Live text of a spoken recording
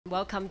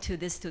Welcome to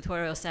this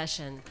tutorial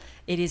session.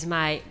 It is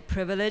my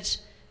privilege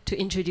to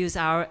introduce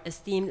our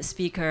esteemed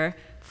speaker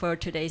for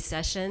today's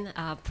session,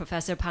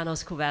 Professor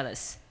Panos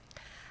Kouvelis.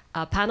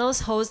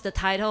 Panos holds the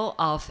title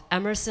of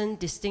Emerson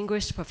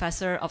Distinguished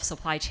Professor of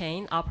Supply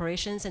Chain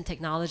Operations and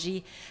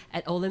Technology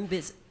at Olin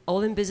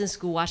Business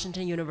School,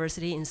 Washington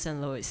University in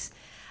St. Louis.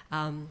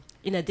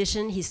 In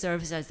addition, he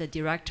serves as the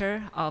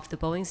director of the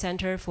Boeing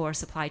Center for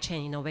Supply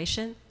Chain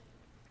Innovation,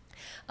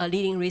 a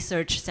leading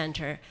research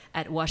center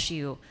at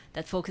WashU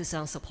that focuses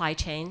on supply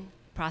chain,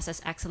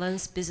 process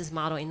excellence, business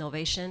model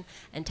innovation,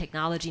 and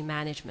technology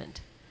management.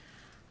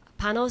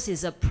 Panos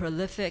is a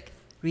prolific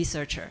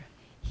researcher.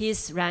 He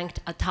is ranked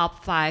a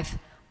top 5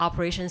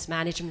 operations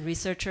management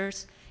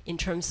researchers in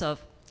terms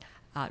of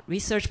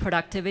research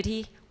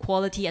productivity,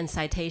 quality, and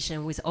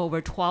citation with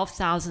over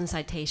 12,000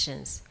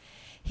 citations.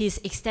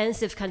 His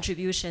extensive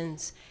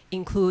contributions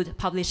include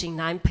publishing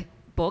 9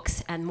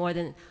 books and more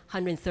than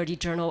 130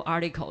 journal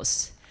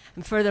articles.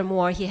 And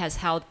furthermore, he has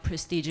held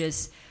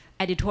prestigious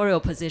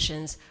editorial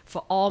positions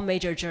for all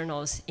major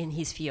journals in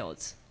his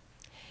fields.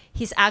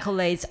 His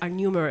accolades are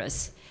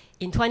numerous.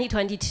 In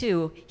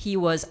 2022, he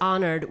was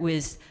honored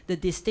with the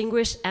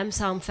Distinguished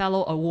EMSOM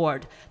Fellow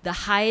Award, the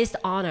highest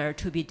honor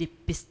to be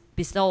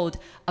bestowed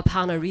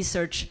upon a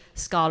research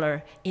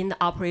scholar in the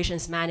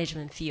operations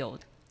management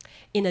field.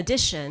 In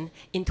addition,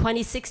 in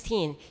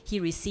 2016, he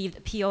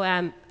received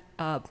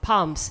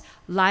POM's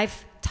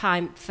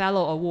Lifetime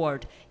Fellow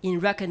Award in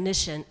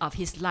recognition of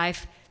his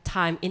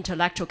lifetime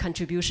intellectual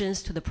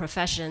contributions to the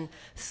profession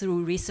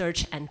through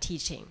research and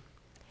teaching.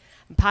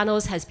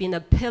 Panos has been a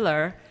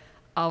pillar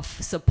of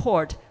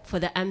support for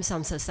the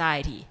EMSOM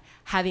Society,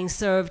 having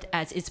served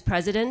as its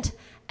president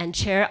and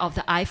chair of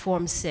the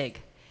I-Form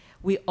SIG.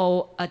 We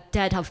owe a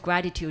debt of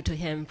gratitude to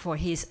him for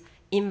his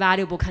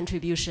invaluable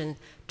contribution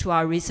to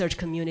our research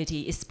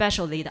community,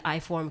 especially the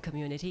I-Form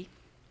community.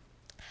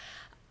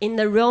 In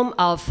the realm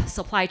of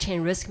supply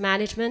chain risk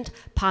management,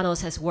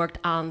 Panos has worked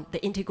on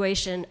the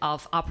integration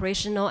of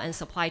operational and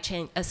supply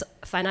chain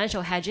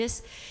financial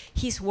hedges.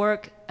 His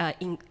work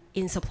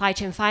in supply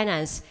chain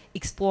finance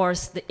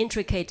explores the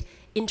intricate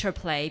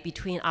interplay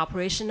between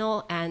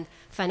operational and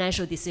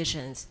financial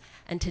decisions.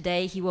 And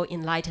today he will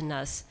enlighten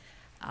us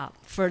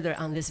further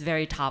on this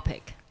very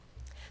topic.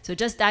 So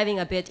just diving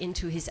a bit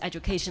into his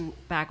education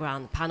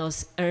background,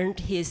 Panos earned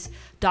his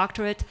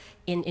doctorate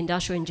in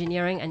industrial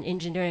engineering and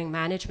engineering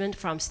management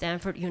from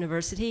Stanford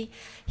University.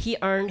 He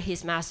earned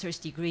his master's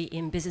degree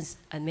in business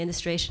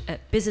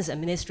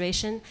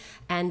administration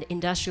and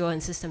industrial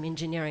and system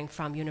engineering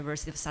from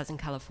University of Southern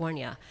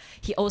California.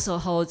 He also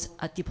holds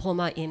a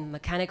diploma in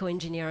mechanical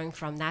engineering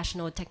from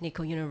National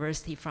Technical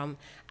University from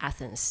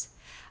Athens.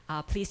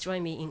 Please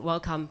join me in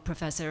welcome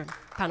Professor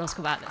Panos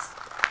Kouvelis.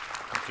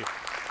 Thank you.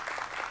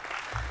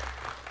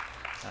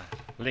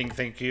 Ling,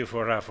 thank you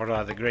for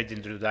the great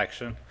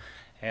introduction.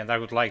 And I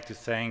would like to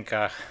thank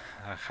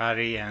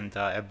Harry and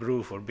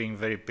Ebru for being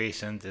very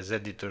patient as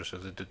editors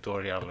of the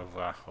tutorial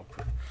of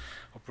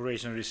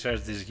Operation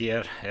Research this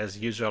year. As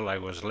usual, I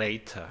was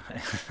late,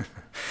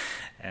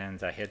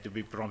 and I had to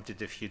be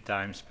prompted a few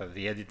times, but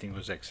the editing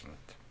was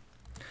excellent.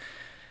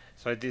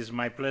 So it is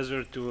my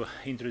pleasure to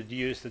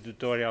introduce the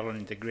tutorial on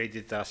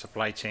integrated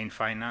supply chain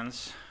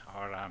finance,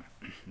 or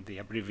the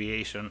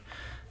abbreviation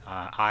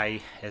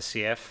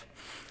Iscf.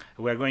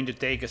 We're going to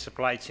take a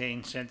supply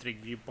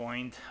chain-centric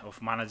viewpoint of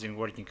managing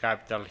working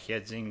capital,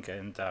 hedging,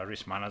 and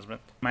risk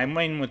management. My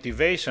main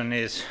motivation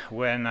is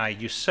when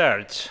you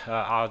search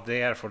out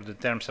there for the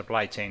term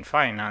supply chain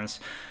finance,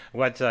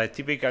 what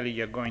typically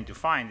you're going to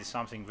find is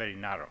something very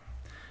narrow.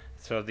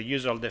 So the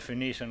usual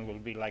definition will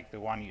be like the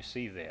one you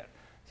see there.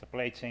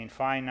 Supply chain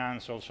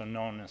finance, also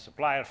known as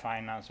supplier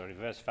finance or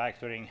reverse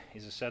factoring,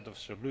 is a set of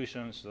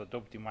solutions that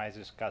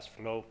optimizes cash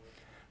flow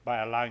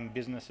by allowing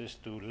businesses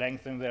to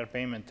lengthen their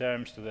payment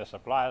terms to their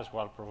suppliers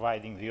while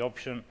providing the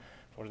option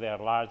for their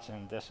large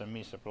and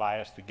SME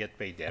suppliers to get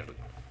paid early.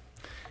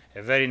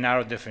 A very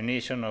narrow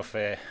definition of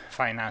a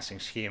financing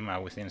scheme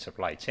within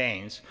supply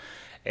chains,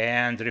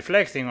 and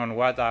reflecting on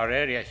what our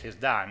area has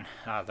done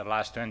the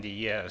last 20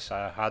 years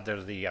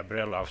under the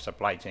umbrella of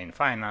supply chain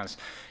finance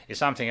is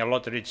something a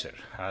lot richer,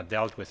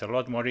 dealt with a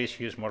lot more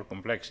issues, more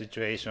complex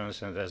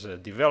situations, and there's a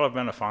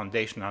development of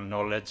foundational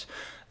knowledge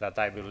that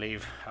I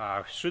believe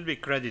should be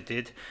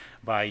credited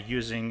by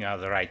using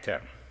the right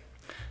term.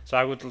 So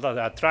I would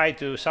try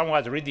to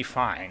somewhat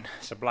redefine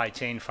supply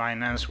chain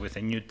finance with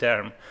a new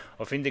term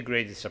of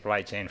integrated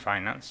supply chain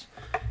finance.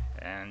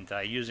 And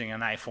using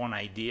an iPhone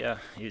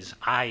idea is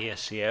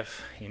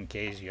Iscf in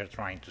case you're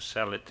trying to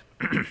sell it.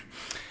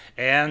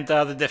 And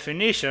the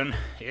definition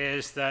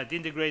is that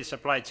integrated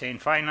supply chain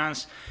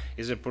finance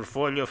is a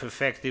portfolio of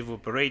effective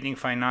operating,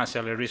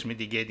 financial, and risk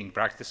mitigating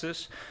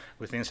practices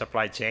within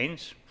supply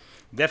chains.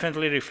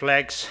 Definitely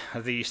reflects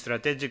the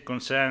strategic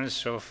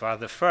concerns of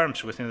the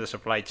firms within the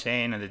supply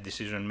chain and the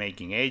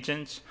decision-making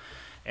agents.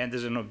 And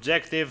as an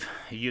objective,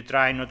 you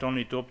try not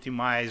only to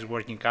optimize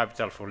working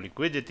capital for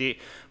liquidity,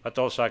 but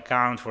also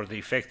account for the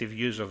effective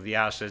use of the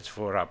assets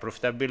for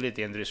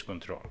profitability and risk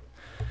control.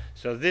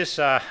 So this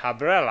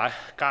umbrella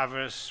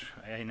covers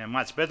in a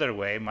much better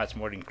way, much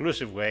more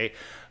inclusive way,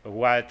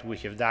 what we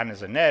have done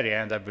as an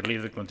area, and I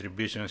believe the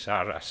contributions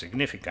are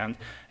significant,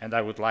 and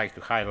I would like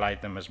to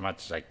highlight them as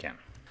much as I can.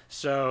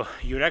 So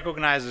you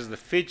recognize as the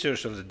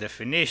features of the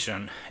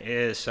definition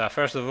is,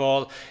 first of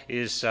all,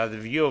 is the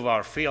view of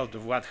our field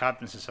of what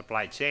happens in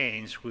supply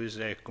chains, with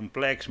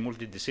complex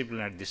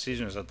multidisciplinary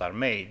decisions that are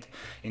made,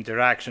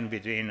 interaction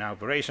between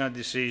operational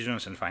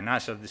decisions and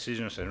financial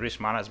decisions and risk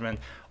management,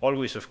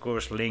 always, of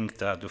course, linked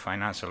to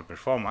financial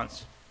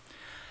performance.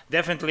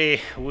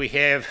 Definitely, we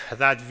have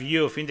that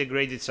view of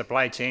integrated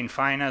supply chain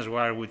finance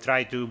where we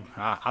try to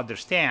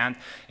understand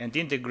and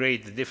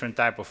integrate the different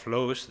type of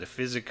flows, the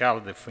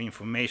physical, the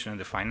information, and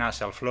the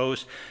financial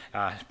flows,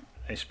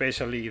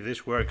 especially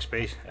this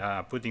workspace,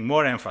 putting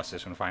more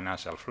emphasis on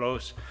financial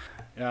flows.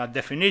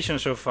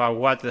 Definitions of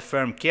what the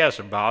firm cares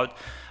about.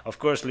 Of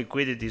course,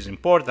 liquidity is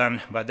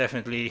important, but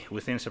definitely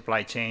within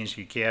supply chains,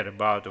 you care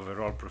about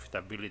overall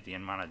profitability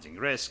and managing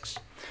risks.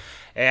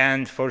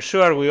 And for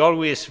sure, we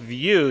always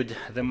viewed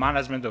the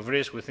management of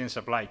risk within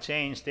supply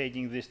chains,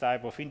 taking this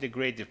type of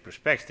integrative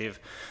perspective.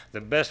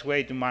 The best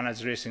way to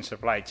manage risk in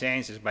supply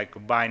chains is by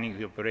combining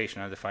the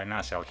operational and the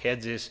financial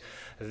hedges,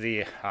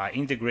 the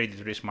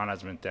integrated risk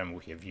management term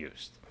we have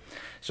used.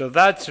 So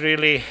that's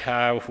really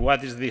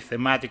what is the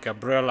thematic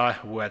umbrella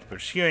we're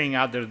pursuing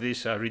under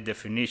this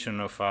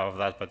redefinition of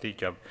that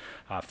particular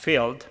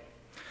field.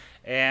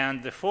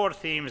 And the four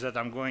themes that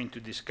I'm going to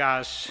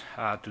discuss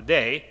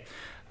today,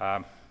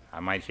 I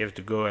might have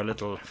to go a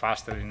little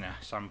faster in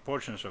some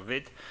portions of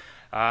it,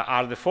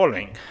 are the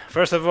following.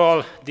 First of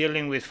all,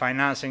 dealing with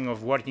financing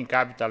of working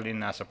capital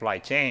in supply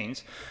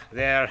chains.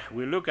 There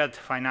we look at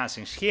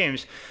financing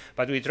schemes,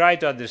 but we try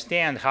to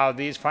understand how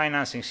these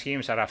financing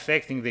schemes are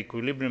affecting the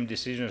equilibrium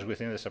decisions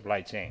within the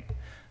supply chain.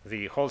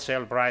 The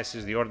wholesale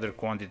prices, the order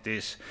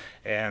quantities,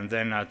 and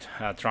then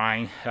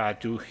trying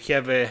to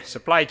have a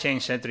supply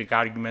chain-centric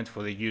argument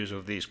for the use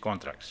of these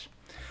contracts.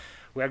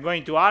 We are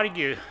going to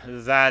argue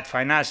that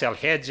financial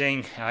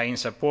hedging in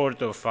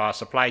support of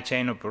supply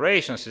chain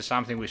operations is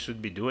something we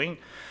should be doing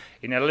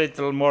in a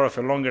little more of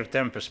a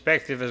longer-term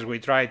perspective, as we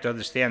try to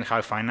understand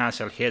how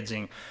financial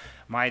hedging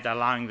might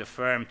allow the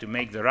firm to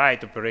make the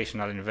right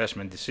operational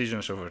investment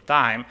decisions over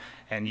time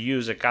and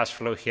use a cash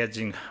flow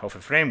hedging of a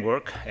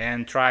framework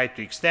and try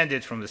to extend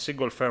it from the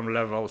single firm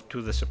level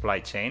to the supply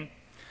chain.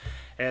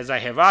 As I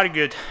have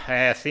argued,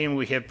 a theme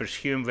we have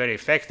pursued very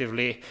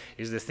effectively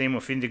is the theme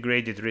of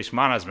integrated risk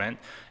management,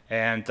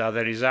 and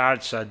the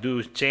results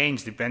do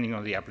change depending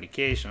on the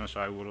application. So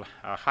I will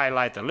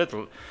highlight a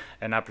little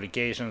an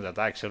application that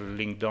actually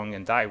Ling Dong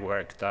and I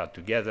worked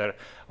together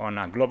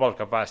on global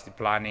capacity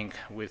planning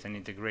with an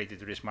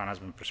integrated risk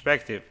management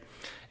perspective.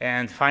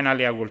 And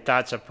finally, I will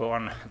touch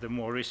upon the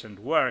more recent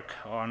work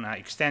on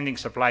extending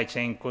supply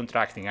chain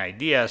contracting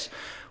ideas,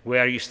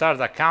 where you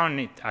start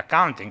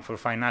accounting for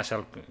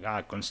financial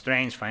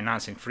constraints,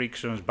 financing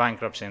frictions,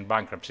 bankruptcy and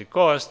bankruptcy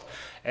cost,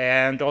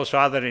 and also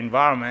other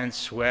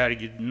environments where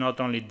you not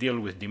only deal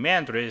with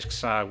demand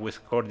risks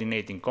with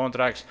coordinating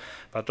contracts,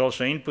 but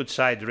also input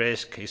side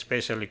risk,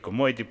 especially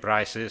commodity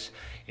prices,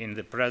 in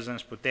the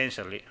presence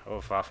potentially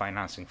of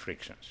financing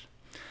frictions.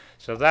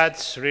 So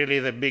that's really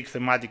the big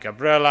thematic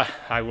umbrella.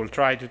 I will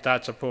try to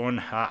touch upon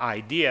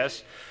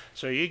ideas.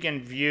 So you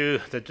can view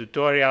the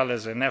tutorial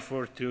as an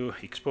effort to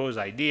expose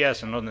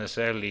ideas and not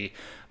necessarily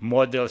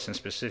models and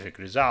specific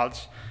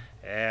results.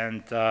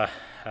 And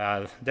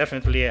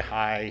definitely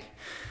I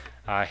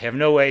have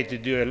no way to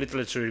do a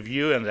literature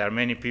review, and there are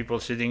many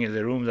people sitting in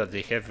the room that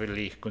they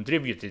heavily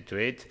contributed to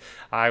it.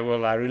 I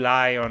will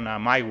rely on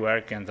my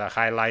work and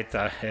highlight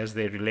as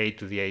they relate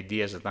to the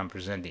ideas that I'm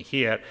presenting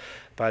here.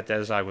 But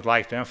as I would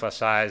like to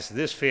emphasize,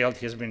 this field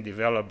has been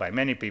developed by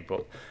many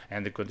people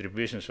and the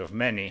contributions of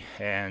many,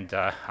 and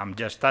I'm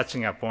just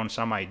touching upon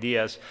some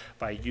ideas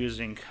by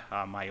using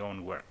my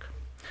own work.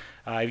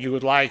 If you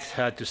would like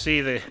to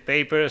see the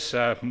papers,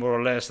 more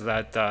or less,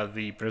 that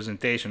the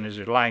presentation is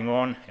relying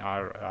on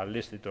are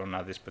listed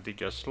on this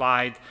particular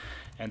slide.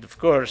 And of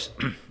course,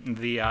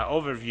 the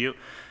overview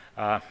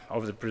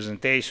of the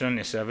presentation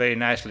is very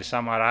nicely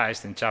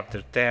summarized in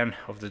Chapter 10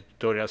 of the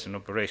Tutorials in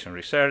Operation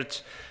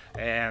Research,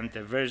 and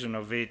a version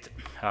of it,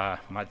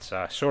 much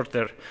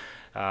shorter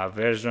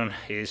version,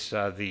 is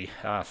the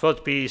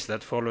thought piece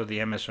that followed the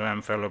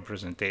MSOM fellow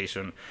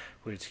presentation,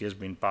 which has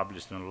been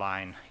published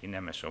online in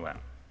MSOM.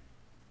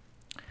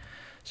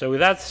 So with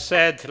that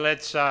said,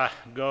 let's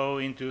go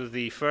into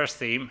the first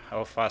theme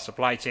of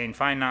supply chain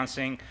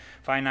financing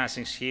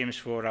schemes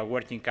for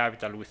working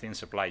capital within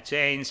supply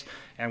chains,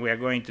 and we are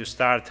going to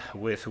start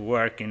with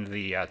work in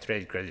the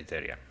trade credit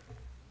area.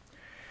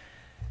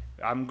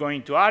 I'm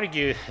going to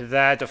argue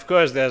that, of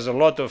course, there's a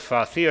lot of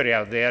theory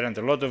out there and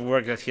a lot of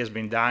work that has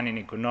been done in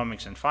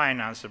economics and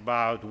finance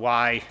about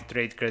why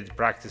trade credit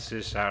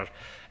practices are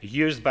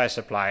used by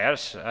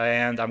suppliers,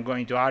 and I'm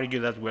going to argue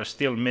that we're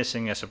still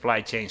missing a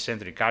supply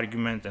chain-centric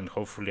argument, and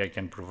hopefully I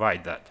can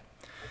provide that.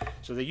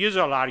 So the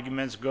usual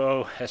arguments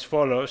go as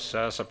follows.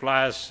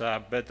 Suppliers are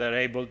better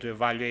able to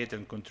evaluate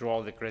and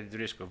control the credit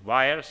risk of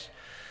buyers.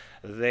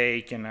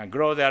 They can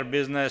grow their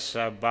business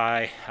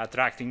by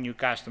attracting new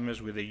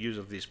customers with the use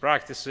of these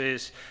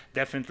practices.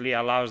 Definitely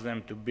allows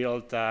them to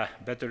build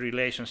better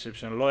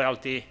relationships and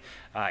loyalty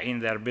in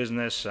their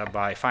business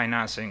by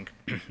financing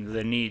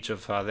the needs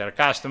of their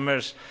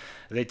customers.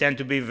 They tend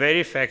to be very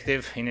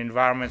effective in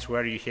environments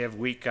where you have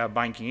weak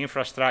banking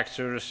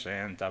infrastructures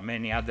and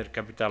many other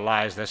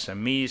capitalized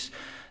SMEs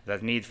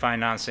that need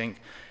financing.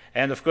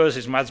 And of course,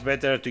 it's much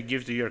better to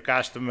give to your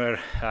customer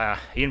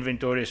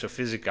inventories of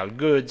physical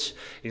goods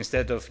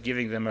instead of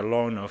giving them a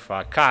loan of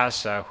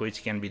cash,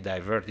 which can be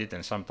diverted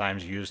and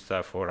sometimes used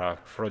for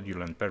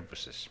fraudulent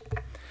purposes.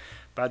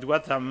 But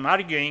what I'm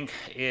arguing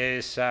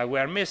is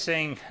we're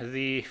missing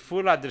the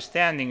full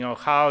understanding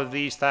of how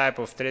these type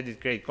of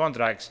traded credit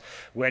contracts,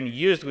 when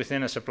used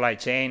within a supply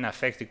chain,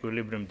 affect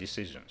equilibrium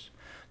decisions.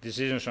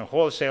 Decisions on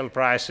wholesale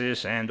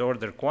prices and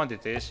order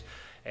quantities,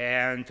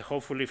 and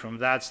hopefully from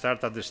that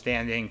start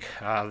understanding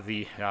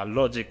the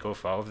logic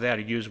of their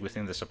use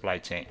within the supply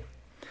chain.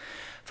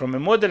 From a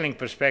modeling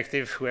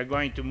perspective, we are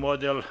going to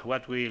model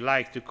what we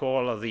like to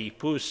call the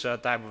push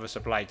type of a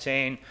supply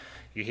chain.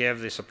 You have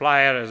the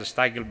supplier as a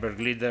Steigelberg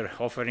leader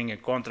offering a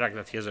contract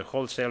that has a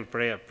wholesale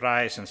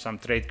price and some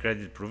trade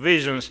credit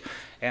provisions,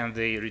 and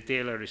the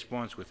retailer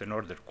responds with an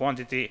order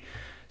quantity.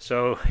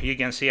 So you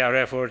can see our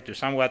effort to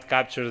somewhat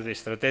capture the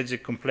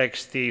strategic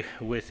complexity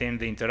within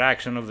the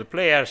interaction of the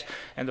players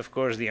and, of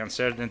course, the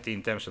uncertainty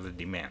in terms of the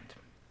demand.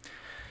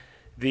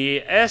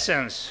 The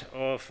essence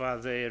of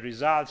the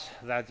results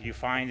that you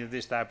find in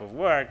this type of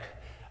work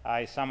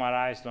I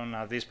summarized on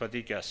this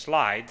particular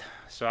slide.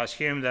 So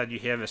assume that you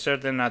have a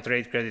certain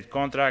trade credit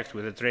contract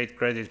with a trade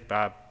credit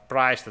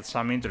priced at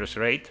some interest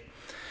rate,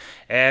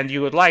 and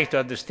you would like to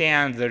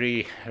understand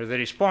the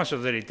response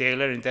of the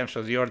retailer in terms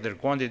of the order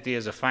quantity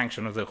as a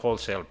function of the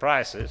wholesale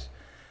prices.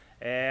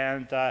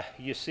 And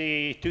you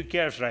see two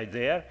curves right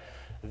there.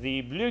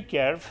 The blue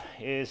curve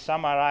is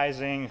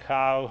summarizing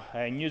how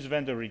a news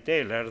vendor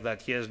retailer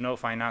that has no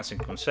financing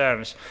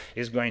concerns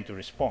is going to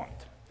respond.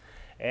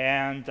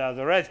 And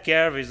the red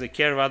curve is the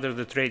curve under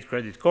the trade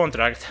credit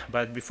contract.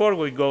 But before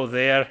we go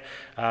there,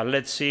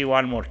 let's see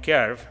one more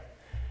curve.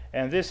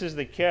 And this is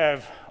the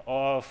curve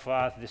of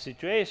the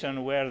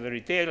situation where the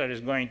retailer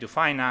is going to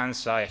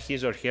finance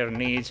his or her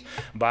needs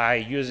by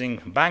using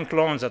bank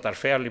loans that are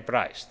fairly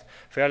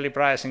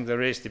pricing the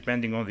risk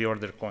depending on the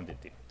order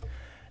quantity.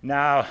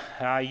 Now,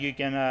 you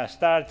can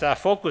start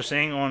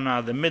focusing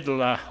on the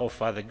middle of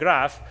the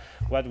graph,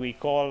 what we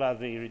call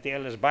the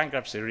retailer's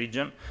bankruptcy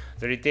region.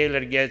 The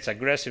retailer gets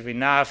aggressive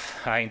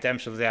enough in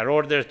terms of their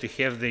order to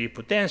have the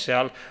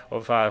potential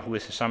of,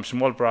 with some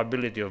small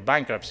probability of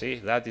bankruptcy.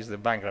 That is the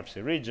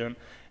bankruptcy region.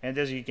 And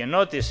as you can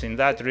notice, in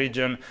that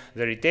region,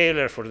 the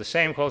retailer for the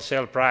same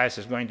wholesale price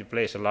is going to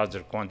place a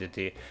larger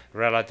quantity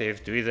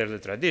relative to either the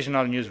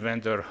traditional news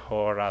vendor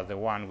or the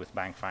one with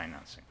bank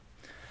financing.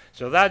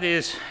 So that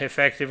is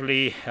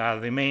effectively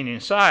the main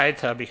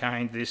insight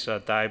behind this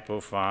type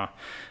of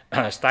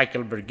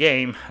Steigelberg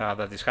game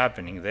that is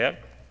happening there.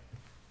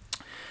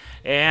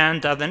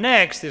 And the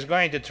next is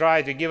going to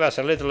try to give us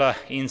a little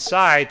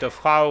insight of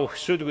how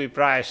should we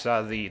price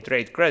the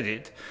trade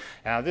credit.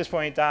 At this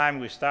point in time,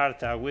 we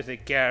start with a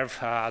curve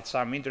at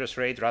some interest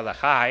rate rather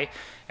high,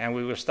 and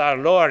we will start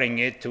lowering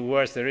it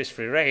towards the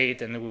risk-free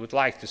rate, and we would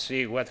like to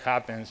see what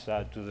happens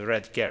to the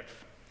red curve.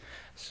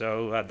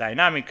 So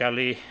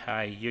dynamically,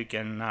 you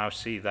can now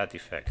see that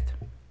effect.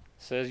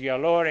 So as you are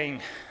lowering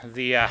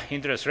the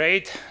interest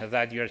rate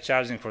that you are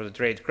charging for the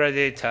trade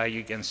credit,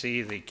 you can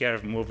see the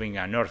curve moving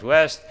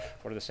northwest.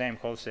 For the same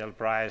wholesale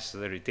price,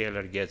 the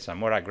retailer gets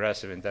more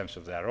aggressive in terms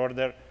of their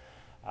order.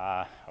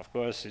 Of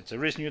course, it's a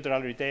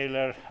risk-neutral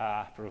retailer,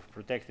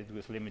 protected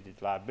with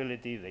limited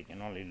liability. They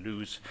can only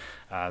lose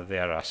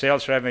their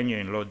sales revenue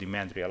in low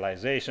demand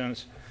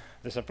realizations.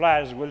 The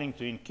supplier is willing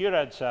to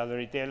encourage the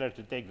retailer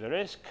to take the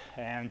risk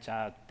and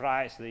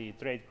price the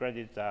trade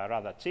credit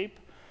rather cheap.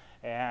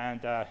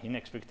 And in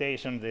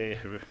expectation, the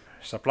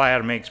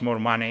supplier makes more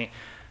money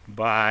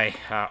by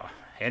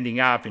ending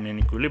up in an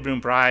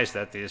equilibrium price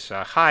that is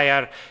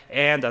higher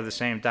and at the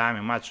same time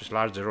a much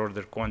larger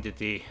order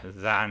quantity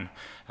than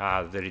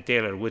the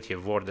retailer would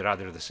have ordered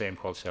under the same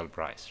wholesale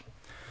price.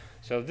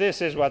 So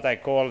this is what I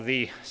call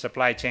the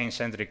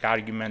supply-chain-centric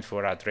argument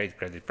for our trade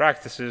credit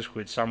practices,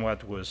 which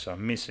somewhat was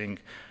missing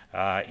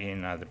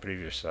in the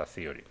previous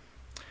theory.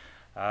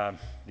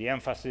 The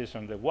emphasis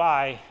on the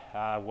why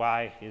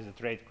is the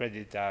trade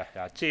credit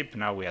cheap?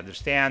 Now we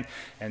understand,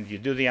 and you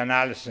do the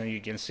analysis and you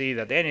can see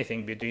that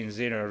anything between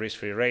 0 and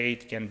risk-free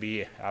rate can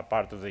be a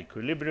part of the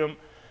equilibrium.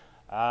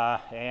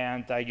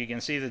 And you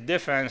can see the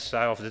difference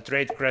of the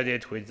trade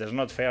credit, which does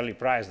not fairly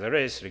price the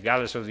risk,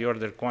 regardless of the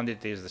order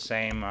quantity is the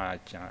same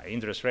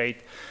interest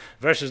rate,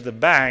 versus the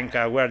bank,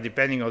 where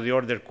depending on the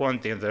order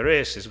quantity and the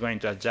risk is going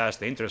to adjust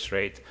the interest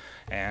rate,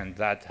 and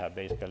that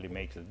basically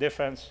makes the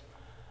difference.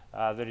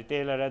 The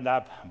retailer end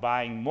up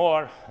buying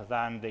more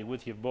than they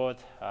would have bought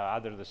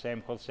under the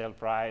same wholesale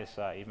price,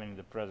 even in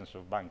the presence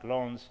of bank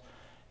loans.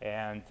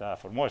 And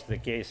for most of the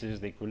cases,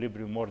 the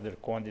equilibrium order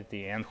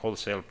quantity and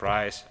wholesale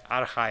price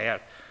are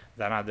higher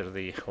than under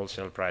the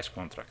wholesale price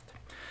contract.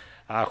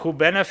 Who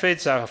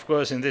benefits? Of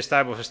course, in this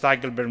type of a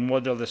Stackelberg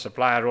model, the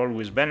supplier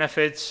always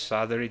benefits.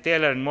 The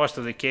retailer, in most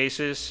of the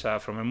cases,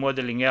 from a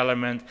modeling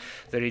element,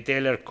 the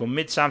retailer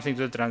commits something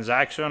to the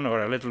transaction,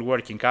 or a little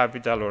working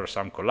capital or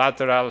some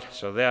collateral.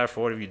 So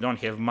therefore, if you don't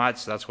have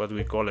much, that's what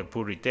we call a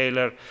poor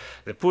retailer.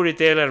 The poor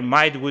retailer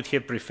would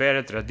have preferred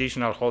a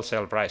traditional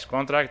wholesale price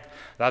contract.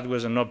 That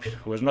was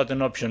not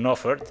an option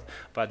offered,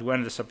 but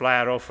when the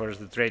supplier offers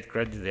the trade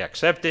credit, they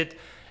accept it.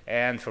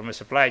 And from a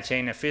supply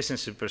chain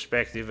efficiency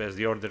perspective, as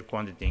the order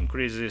quantity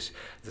increases,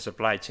 the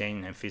supply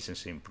chain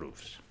efficiency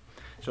improves.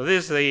 So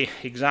this is the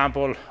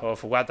example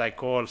of what I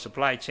call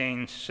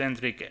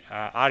supply-chain-centric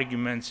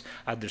arguments,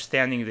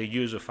 understanding the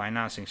use of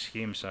financing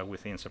schemes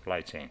within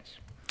supply chains.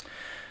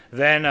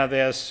 Then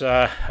there's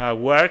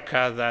work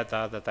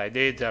that I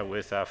did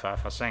with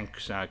Faseng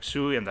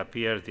Xu and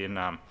appeared in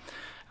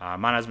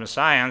Management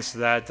Science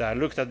that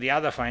looked at the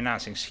other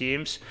financing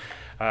schemes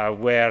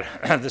where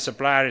the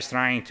supplier is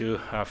trying to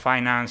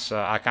finance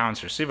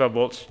accounts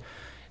receivables,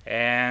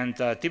 and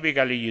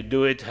typically you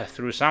do it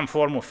through some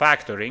form of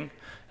factoring.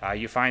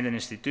 You find an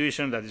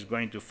institution that is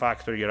going to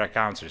factor your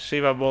accounts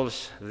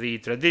receivables. The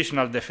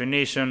traditional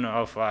definition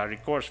of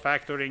recourse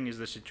factoring is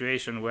the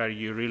situation where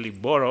you really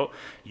borrow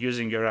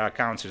using your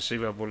accounts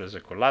receivable as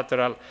a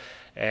collateral.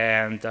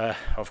 And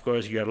of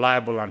course, you're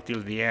liable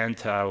until the end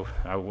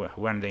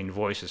when the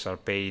invoices are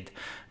paid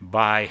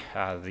by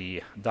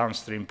the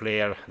downstream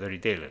player, the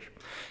retailer.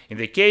 In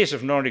the case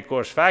of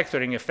non-recourse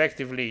factoring,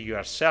 effectively, you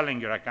are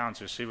selling your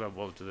accounts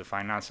receivable to the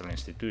financial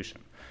institution,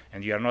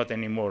 and you are not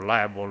anymore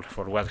liable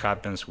for what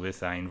happens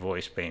with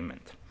invoice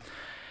payment.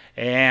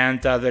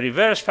 And the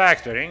reverse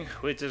factoring,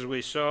 which as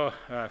we saw,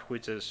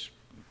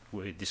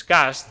 we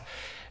discussed,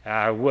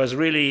 was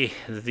really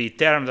the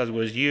term that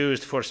was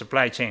used for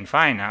supply chain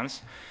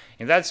finance.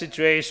 In that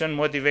situation,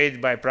 motivated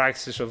by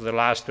practices of the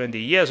last 20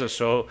 years or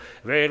so,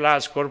 very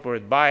large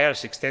corporate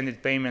buyers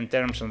extended payment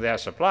terms on their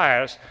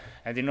suppliers,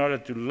 and in order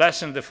to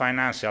lessen the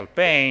financial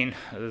pain,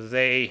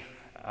 they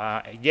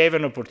gave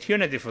an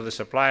opportunity for the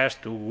suppliers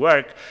to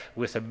work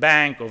with a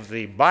bank of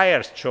the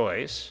buyer's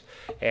choice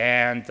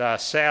and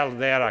sell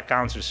their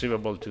accounts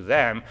receivable to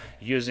them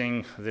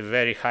using the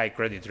very high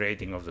credit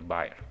rating of the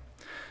buyer.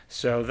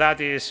 So that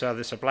is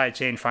the supply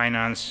chain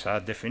finance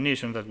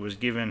definition that was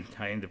given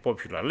in the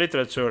popular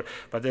literature,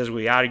 but as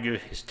we argue,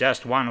 it's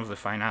just one of the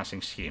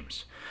financing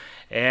schemes.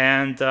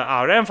 And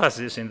our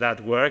emphasis in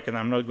that work, and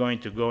I'm not going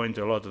to go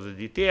into a lot of the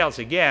details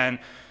again,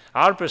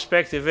 our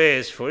perspective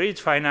is for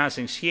each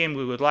financing scheme,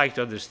 we would like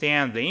to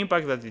understand the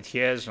impact that it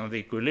has on the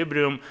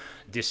equilibrium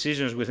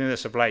decisions within the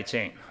supply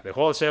chain, the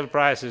wholesale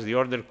prices, the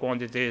order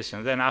quantities,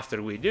 and then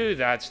after we do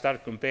that,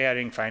 start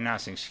comparing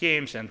financing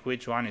schemes and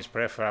which one is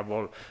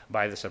preferable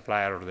by the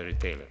supplier or the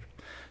retailer.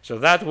 So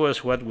that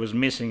was what was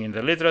missing in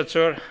the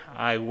literature.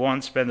 I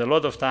won't spend a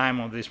lot of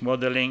time on this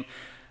modeling.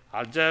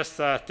 I'll just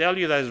tell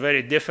you that it's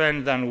very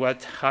different than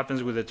what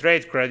happens with the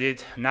trade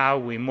credit. Now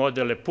we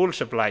model a pool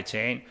supply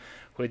chain,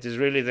 which is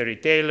really the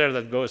retailer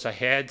that goes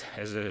ahead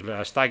as a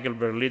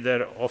Stackelberg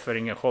leader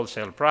offering a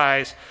wholesale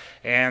price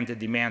and a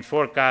demand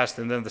forecast,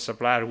 and then the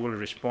supplier will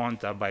respond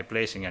by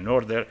placing an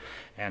order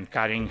and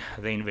carrying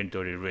the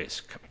inventory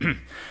risk.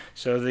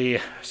 So the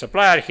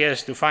supplier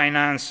has to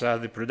finance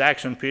the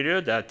production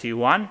period at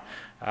T1,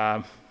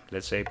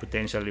 let's say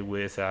potentially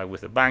with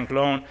a bank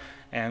loan,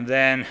 and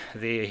then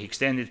the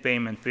extended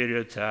payment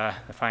period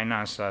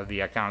finance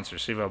the accounts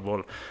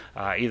receivable,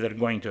 either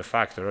going to a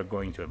factor or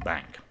going to a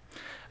bank.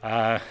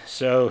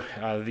 So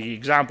the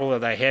example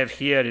that I have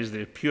here is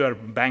the pure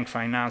bank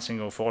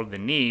financing of all the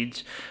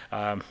needs.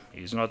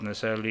 It's not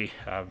necessarily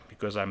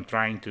because I'm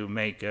trying to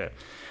make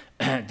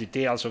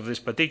details of this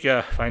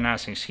particular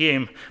financing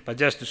scheme, but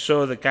just to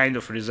show the kind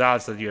of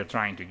results that you're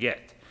trying to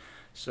get.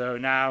 So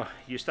now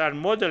you start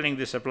modeling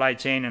the supply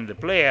chain and the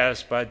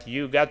players, but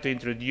you got to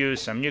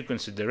introduce some new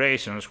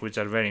considerations which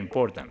are very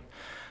important.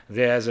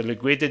 There's a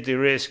liquidity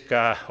risk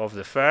of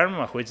the firm,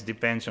 which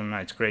depends on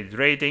its credit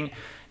rating,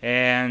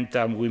 and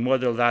we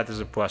model that as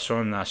a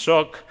Poisson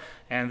shock.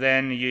 And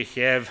then you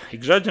have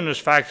exogenous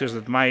factors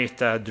that might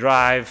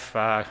drive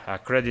a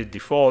credit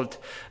default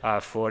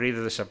for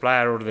either the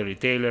supplier or the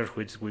retailer,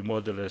 which we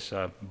model as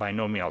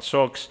binomial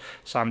shocks,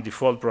 some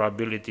default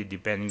probability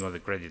depending on the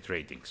credit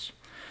ratings.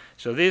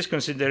 So these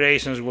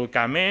considerations will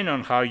come in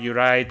on how you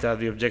write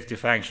the objective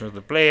function of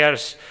the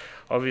players.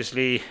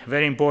 Obviously,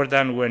 very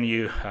important when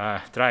you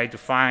try to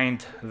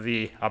find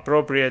the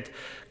appropriate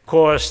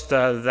cost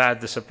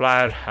that the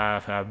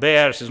supplier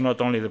bears is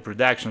not only the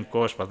production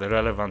cost, but the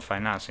relevant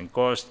financing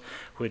cost,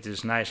 which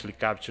is nicely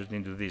captured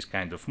into these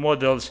kind of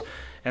models.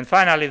 And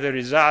finally, the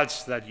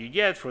results that you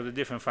get for the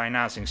different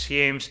financing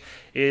schemes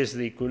is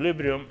the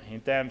equilibrium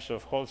in terms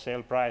of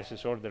wholesale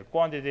prices, order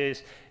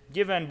quantities,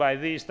 given by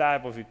these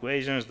type of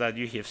equations that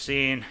you have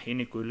seen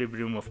in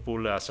equilibrium of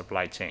pool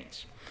supply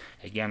chains.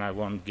 Again, I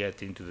won't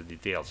get into the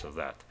details of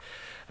that.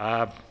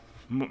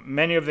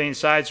 Many of the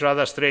insights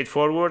rather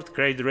straightforward.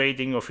 Credit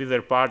rating of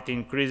either party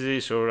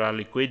increases or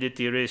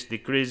liquidity risk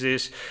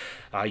decreases.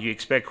 You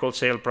expect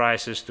wholesale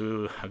prices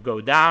to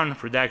go down,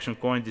 production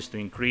quantities to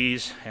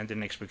increase, and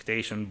in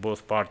expectation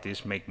both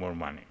parties make more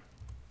money.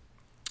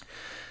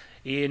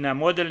 In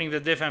modeling the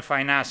different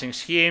financing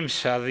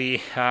schemes, the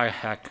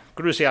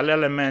crucial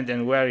element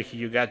and where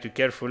you got to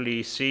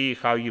carefully see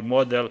how you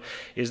model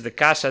is the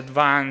cash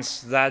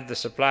advance that the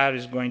supplier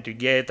is going to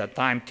get at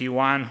time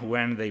T1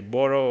 when they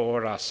borrow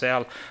or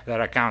sell their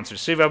accounts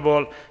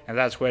receivable, and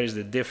that's where is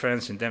the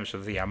difference in terms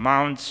of the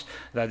amounts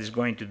that is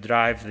going to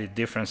drive the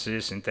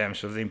differences in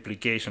terms of the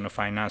implication of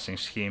financing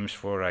schemes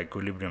for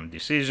equilibrium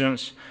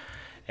decisions.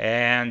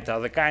 And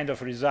the kind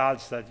of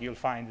results that you'll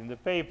find in the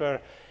paper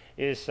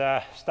is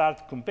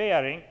start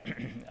comparing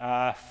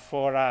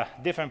for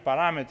different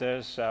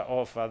parameters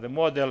of the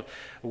model.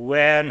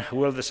 When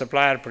will the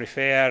supplier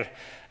prefer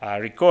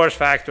recourse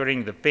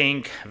factoring, the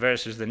pink,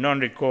 versus the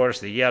non-recourse,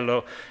 the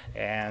yellow,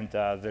 and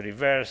the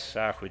reverse,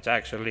 which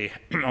actually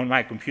on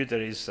my computer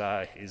is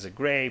a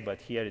gray, but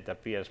here it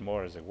appears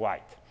more as a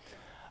white.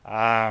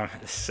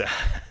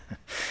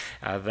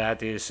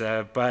 That is,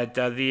 but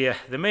the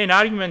main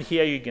argument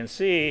here you can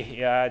see,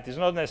 it is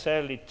not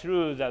necessarily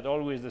true that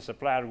always the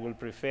supplier will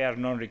prefer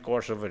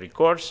non-recourse over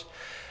recourse.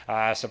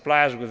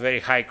 Suppliers with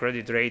very high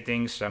credit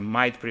ratings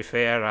might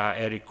prefer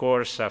a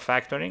recourse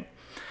factoring.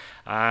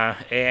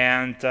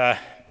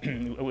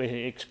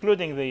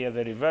 Excluding the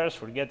reverse,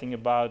 forgetting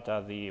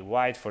about the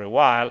white for a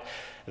while,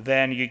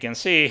 then you can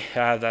see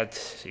that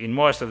in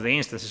most of the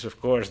instances, of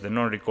course, the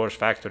non-recourse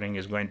factoring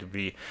is going to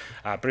be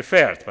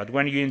preferred. But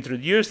when you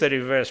introduce the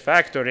reverse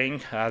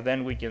factoring,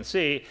 then we can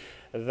see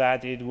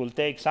that it will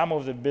take some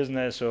of the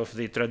business of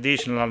the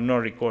traditional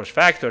non-recourse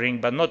factoring,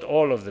 but not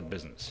all of the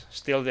business.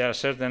 Still, there are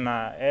certain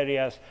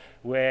areas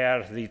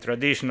where the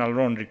traditional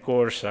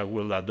non-recourse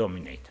will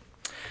dominate.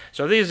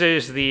 So this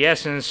is the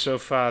essence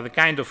of the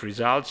kind of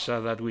results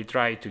that we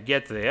try to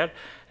get there,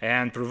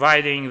 and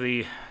providing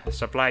the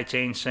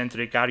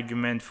supply-chain-centric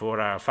argument for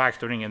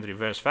factoring and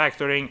reverse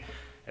factoring,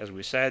 as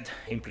we said,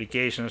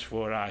 implications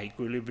for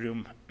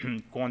equilibrium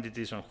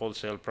quantities on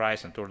wholesale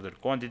price and order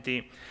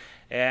quantity,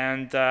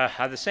 and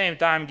at the same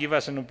time give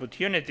us an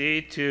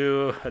opportunity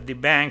to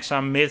debunk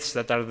some myths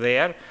that are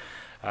there.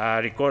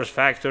 Recourse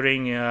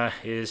factoring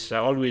is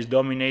always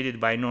dominated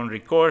by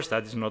non-recourse.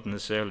 That is not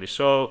necessarily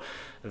so.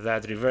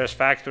 That reverse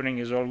factoring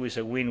is always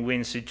a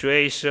win-win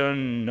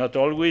situation. Not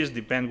always,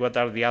 depend what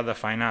are the other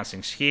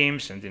financing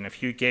schemes, and in a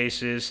few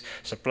cases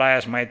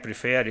suppliers might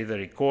prefer either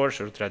recourse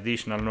or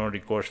traditional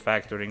non-recourse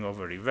factoring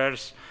over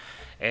reverse.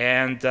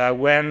 And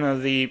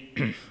when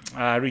the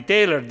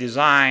retailer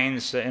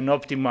designs an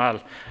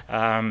optimal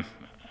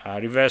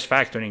reverse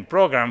factoring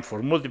program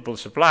for multiple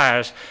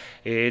suppliers,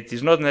 it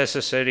is not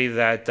necessary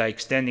that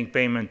extending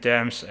payment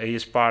terms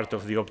is part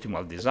of the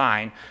optimal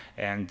design,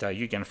 and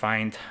you can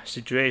find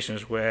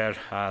situations where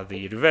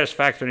the reverse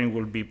factoring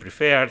will be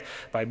preferred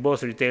by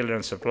both retailer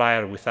and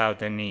supplier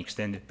without any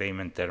extended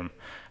payment term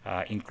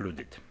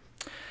included.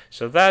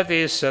 So that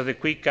is the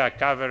quick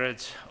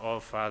coverage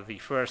of the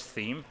first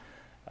theme,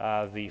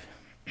 the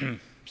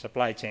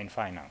supply chain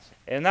financing.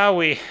 And now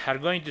we are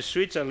going to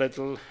switch a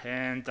little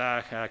and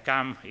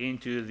come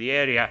into the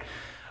area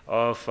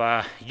of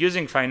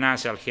using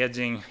financial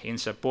hedging in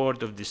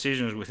support of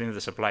decisions within the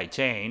supply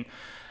chain,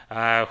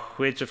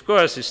 which of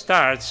course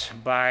starts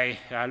by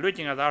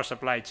looking at our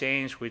supply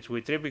chains, which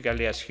we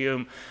typically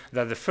assume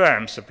that the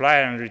firms,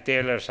 supplier and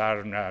retailers,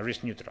 are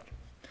risk neutral.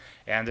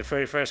 And the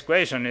very first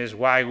question is,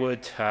 why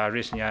would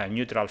risk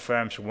neutral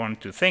firms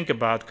want to think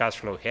about cash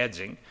flow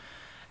hedging?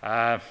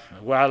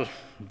 Well,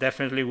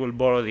 definitely we'll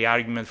borrow the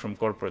argument from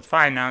corporate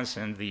finance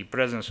and the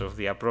presence of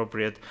the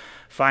appropriate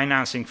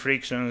financing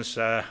frictions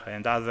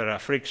and other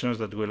frictions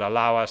that will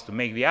allow us to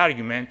make the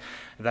argument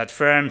that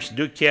firms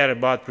do care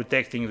about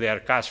protecting their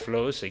cash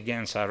flows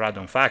against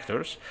random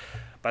factors.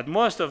 But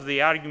most of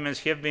the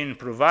arguments have been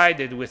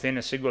provided within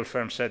a single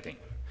firm setting.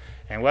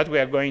 And what we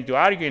are going to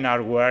argue in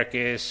our work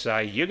is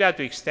you got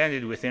to extend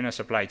it within a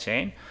supply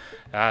chain.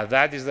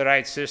 That is the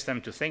right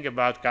system to think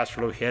about cash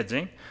flow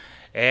hedging.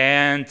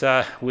 And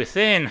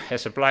within a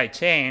supply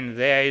chain,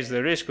 there is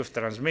the risk of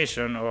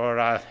transmission, or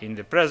in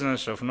the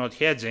presence of not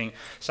hedging,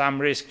 some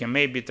risk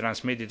may be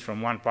transmitted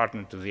from one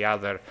partner to the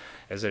other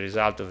as a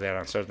result of their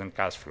uncertain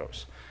cash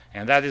flows.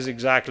 And that is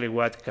exactly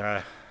what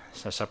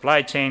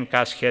supply chain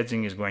cash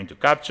hedging is going to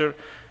capture,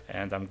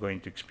 and I'm going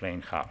to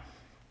explain how.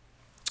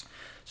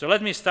 So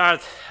let me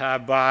start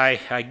by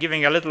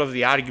giving a little of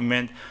the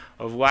argument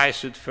of why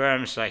should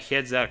firms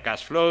hedge their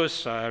cash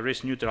flows,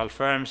 risk-neutral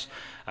firms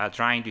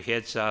trying to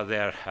hedge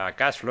their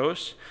cash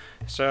flows.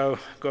 So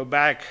go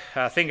back,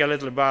 think a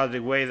little about the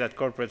way that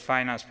corporate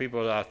finance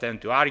people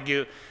tend to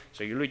argue.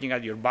 So you're looking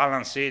at your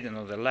balance sheet, and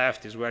on the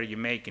left is where you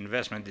make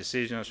investment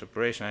decisions,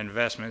 operational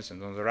investments,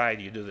 and on the right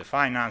you do the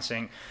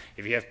financing.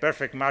 If you have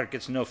perfect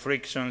markets, no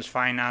frictions,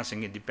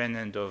 financing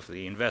independent of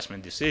the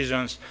investment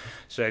decisions.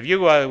 So if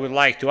you would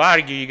like to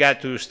argue, you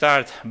got to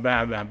start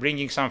by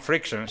bringing some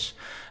frictions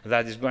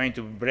that is going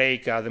to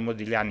break the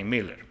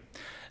Modigliani-Miller.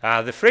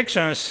 The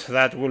frictions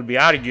that will be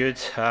argued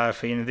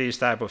in these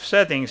type of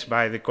settings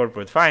by the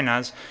corporate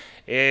finance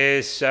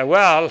is,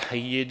 well,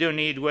 you do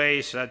need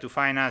ways to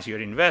finance your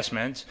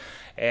investments,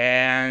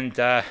 and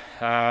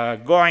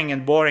going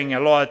and borrowing a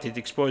lot, it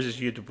exposes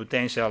you to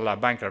potential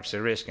bankruptcy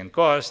risk and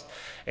cost,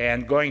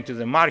 and going to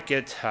the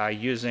market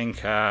using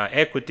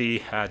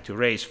equity to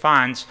raise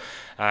funds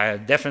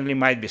definitely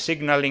might be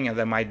signaling, and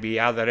there might be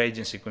other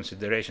agency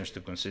considerations to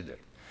consider.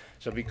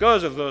 So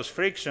because of those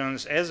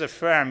frictions, as a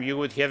firm, you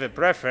would have a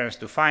preference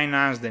to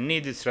finance the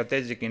needed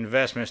strategic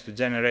investments to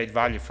generate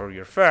value for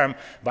your firm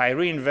by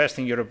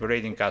reinvesting your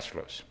operating cash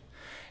flows.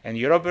 And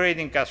your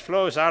operating cash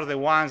flows are the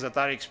ones that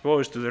are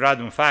exposed to the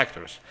random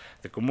factors,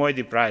 the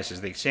commodity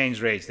prices, the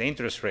exchange rates, the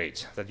interest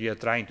rates that you are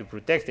trying to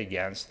protect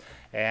against.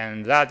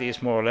 And that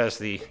is more or less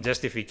the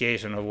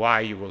justification of why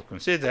you will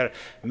consider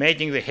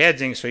making the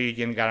hedging, so you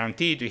can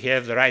guarantee to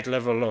have the right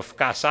level of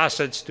cash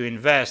assets to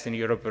invest in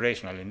your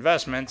operational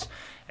investments.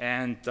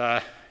 And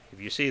if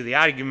you see the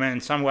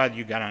argument, somewhat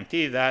you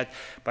guarantee that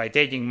by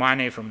taking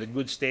money from the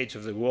good states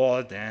of the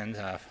world and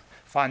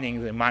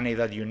funding the money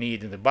that you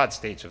need in the bad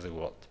states of the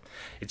world.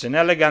 It's an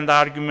elegant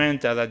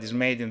argument that is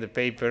made in the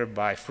paper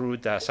by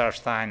Fruit,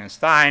 Sarstein, and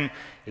Stein.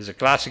 It's a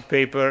classic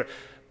paper,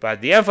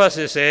 but the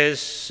emphasis is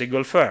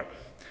single firm.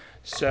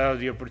 So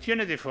the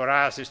opportunity for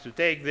us is to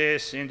take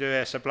this into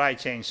a supply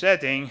chain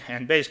setting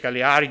and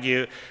basically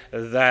argue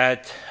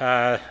that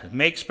it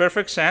makes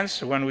perfect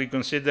sense when we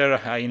consider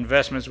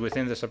investments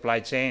within the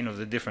supply chain of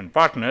the different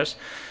partners,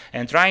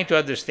 and trying to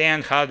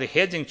understand how the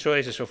hedging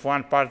choices of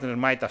one partner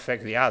might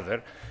affect the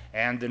other,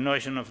 and the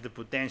notion of the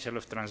potential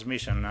of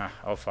transmission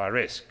of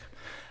risk.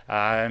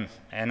 An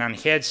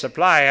unhedged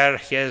supplier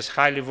has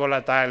highly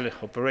volatile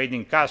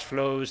operating cash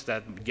flows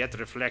that get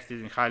reflected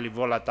in highly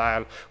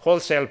volatile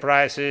wholesale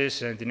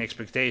prices, and in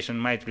expectation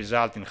might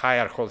result in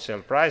higher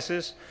wholesale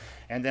prices.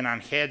 And an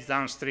unhedged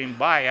downstream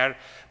buyer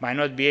might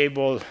not be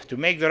able to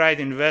make the right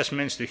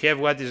investments to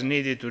have what is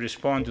needed to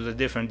respond to the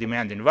different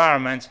demand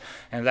environments,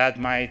 and that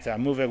might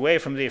move away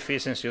from the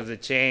efficiency of the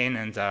chain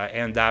and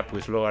end up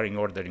with lowering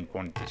ordering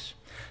quantities.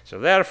 So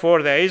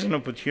therefore, there is an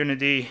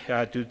opportunity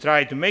to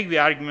try to make the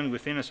argument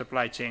within a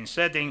supply chain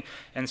setting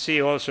and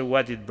see also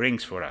what it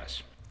brings for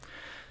us.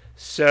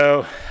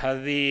 So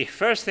the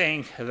first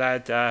thing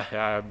that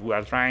we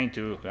are trying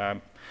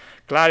to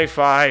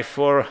clarify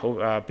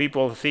for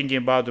people thinking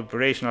about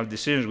operational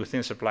decisions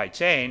within supply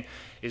chain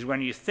is,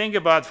 when you think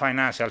about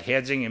financial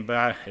hedging,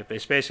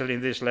 especially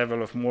in this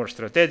level of more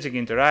strategic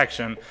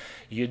interaction,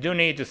 you do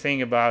need to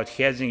think about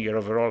hedging your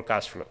overall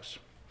cash flows.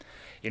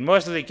 In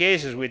most of the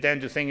cases, we tend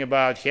to think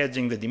about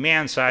hedging the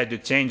demand side to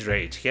exchange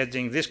rates,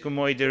 hedging this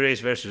commodity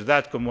risk versus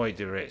that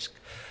commodity risk.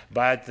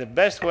 But the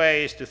best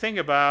way is to think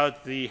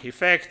about the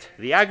effect,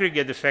 the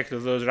aggregate effect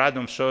of those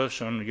random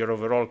shocks on your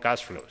overall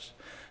cash flows.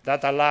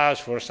 That allows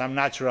for some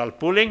natural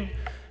pooling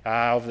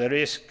of the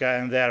risk,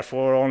 and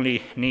therefore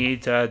only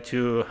need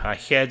to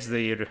hedge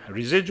the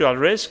residual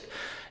risk.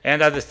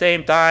 And at the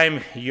same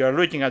time, you're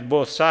looking at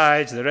both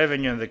sides, the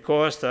revenue and the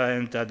cost,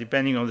 and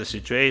depending on the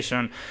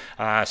situation,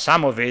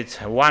 some of it,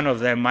 one of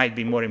them might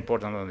be more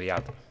important than the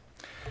other.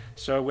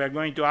 So we're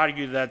going to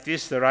argue that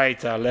this is the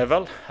right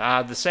level.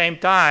 At the same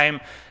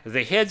time,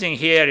 the hedging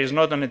here is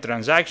not on a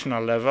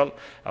transactional level,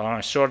 on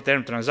a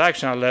short-term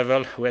transactional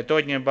level. We're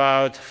talking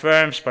about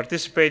firms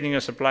participating in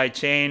a supply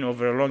chain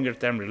over a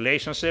longer-term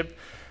relationship.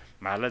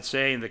 Let's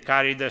say in the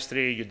car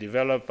industry, you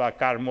develop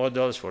car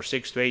models for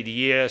 6 to 8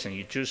 years, and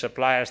you choose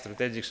suppliers,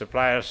 strategic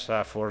suppliers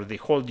for the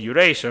whole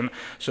duration.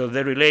 So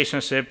the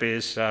relationship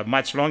is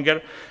much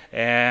longer,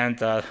 and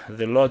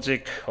the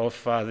logic of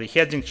the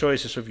hedging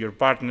choices of your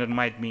partner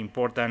might be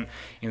important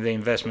in the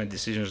investment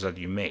decisions that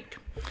you make.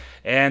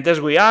 And as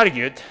we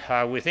argued,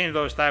 within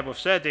those type of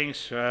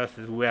settings,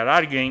 we are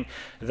arguing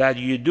that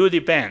you do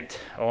depend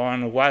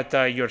on what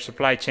your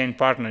supply chain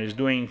partner is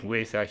doing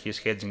with his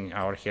hedging,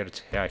 our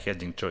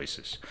hedging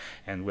choices.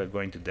 And we're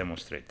going to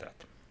demonstrate that.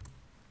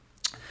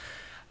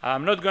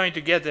 I'm not going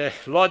to get a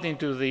lot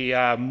into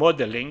the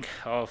modeling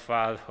of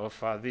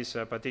this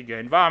particular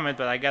environment,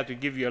 but I got to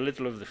give you a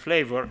little of the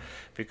flavor,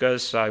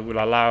 because it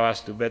will allow us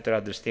to better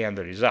understand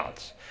the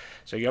results.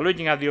 So you're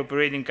looking at the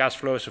operating cash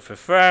flows of a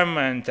firm,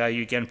 and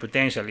you can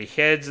potentially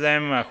hedge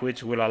them,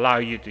 which will allow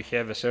you to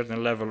have a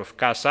certain level of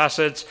cash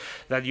assets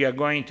that you are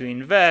going to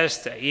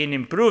invest in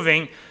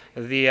improving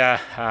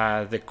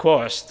the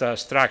cost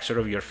structure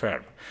of your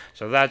firm.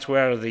 So that's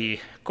where the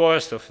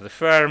cost of the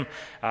firm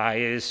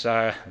is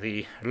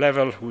the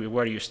level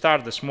where you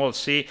start, the small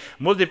c,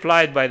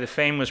 multiplied by the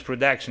famous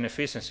production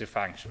efficiency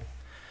function.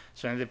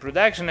 So in the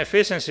production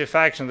efficiency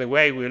function, the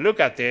way we look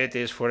at it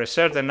is, for a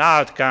certain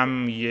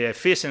outcome,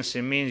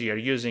 efficiency means you're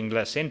using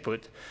less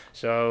input.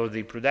 So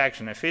the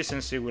production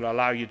efficiency will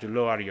allow you to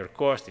lower your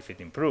cost if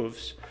it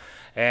improves.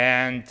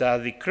 And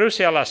the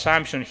crucial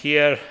assumption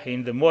here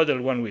in the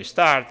model when we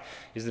start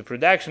is the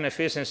production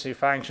efficiency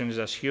function is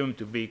assumed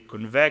to be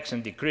convex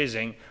and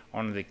decreasing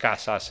on the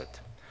cash asset.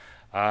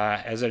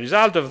 As a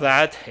result of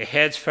that, a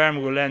hedged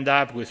firm will end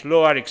up with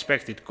lower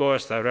expected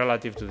cost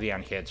relative to the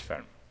unhedged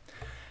firm.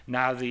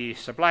 Now the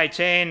supply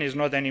chain is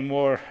not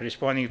anymore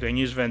responding to a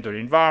news inventory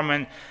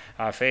environment,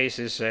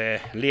 faces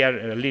a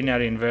linear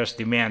inverse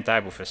demand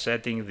type of a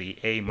setting, the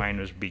A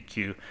minus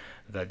BQ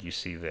that you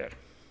see there.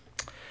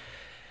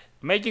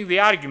 Making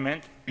the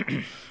argument,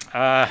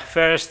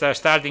 first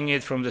starting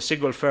it from the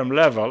single firm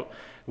level,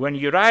 when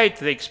you write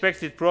the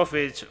expected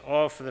profits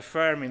of the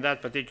firm in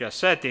that particular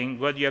setting,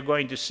 what you're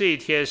going to see,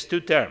 it has two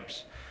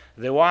terms.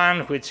 The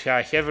one which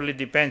heavily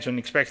depends on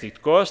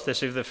expected cost,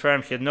 as if the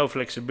firm had no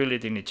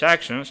flexibility in its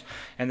actions,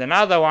 and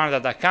another one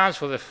that accounts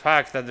for the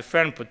fact that the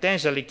firm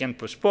potentially can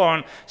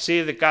postpone,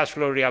 see the cash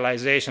flow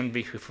realization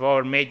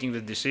before making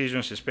the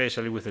decisions,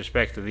 especially with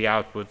respect to the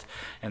output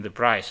and the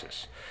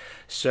prices.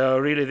 So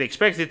really the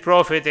expected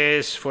profit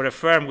is for a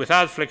firm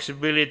without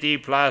flexibility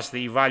plus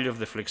the value of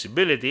the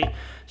flexibility.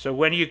 So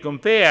when you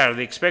compare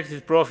the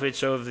expected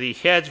profits of the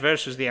hedged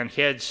versus the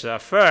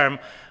unhedged firm,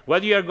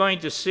 what you are going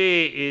to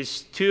see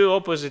is two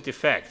opposite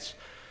effects.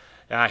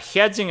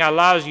 Hedging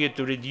allows you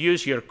to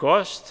reduce your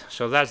cost,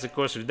 so that's the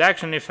cost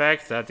reduction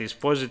effect that is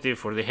positive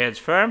for the hedged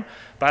firm,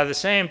 but at the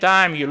same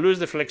time you lose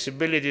the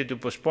flexibility to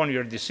postpone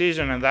your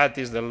decision, and that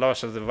is the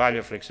loss of the value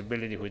of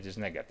flexibility, which is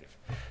negative.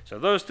 So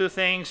those two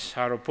things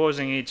are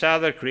opposing each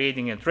other,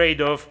 creating a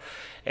trade-off,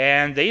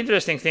 and the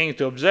interesting thing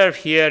to observe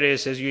here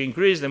is as you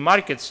increase the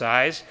market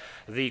size,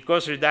 the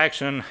cost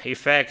reduction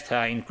effect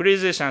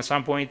increases, and at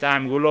some point in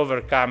time will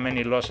overcome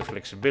any loss of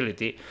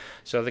flexibility.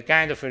 So the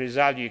kind of a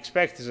result you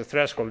expect is a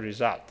threshold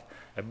result.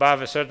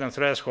 Above a certain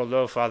threshold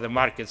of the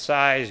market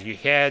size, you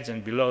hedge,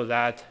 and below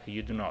that,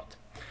 you do not.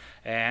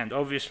 And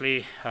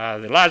obviously,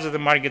 the larger the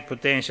market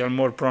potential,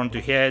 more prone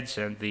to hedge,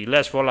 and the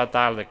less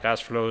volatile the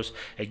cash flows,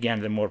 again,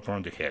 the more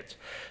prone to hedge.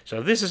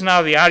 So this is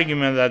now the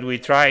argument that we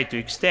try to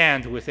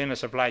extend within a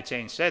supply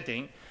chain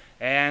setting.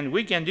 And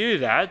we can do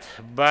that,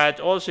 but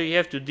also you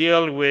have to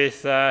deal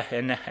with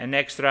an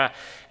extra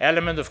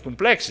element of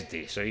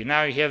complexity. So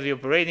now you have the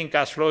operating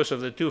cash flows of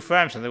the two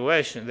firms, and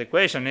the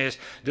question is,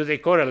 do they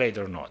correlate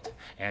or not?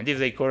 And if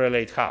they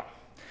correlate, how?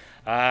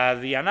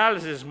 The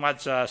analysis is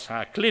much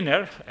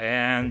cleaner,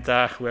 and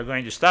we're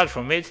going to start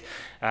from it,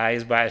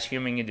 is by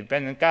assuming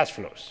independent cash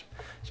flows.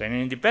 So in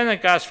an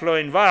independent cash flow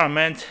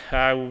environment,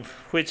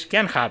 which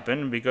can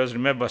happen, because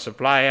remember,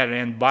 supplier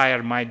and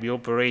buyer might be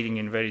operating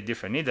in very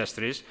different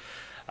industries,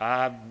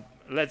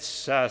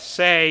 let's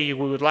say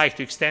we would like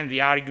to extend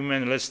the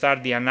argument. Let's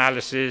start the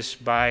analysis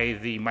by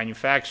the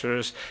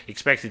manufacturer's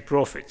expected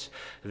profits.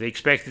 The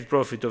expected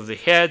profit of the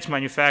hedged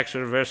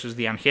manufacturer versus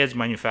the unhedged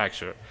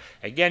manufacturer.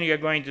 Again, you're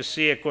going to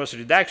see a cost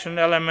reduction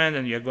element,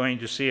 and you're going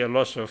to see a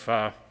loss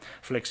of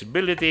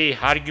flexibility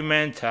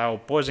argument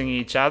opposing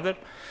each other.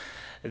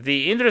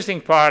 The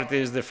interesting part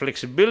is the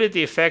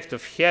flexibility effect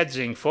of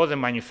hedging for the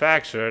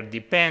manufacturer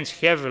depends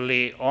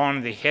heavily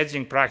on the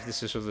hedging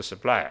practices of the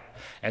supplier.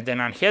 And an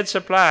unhedged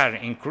supplier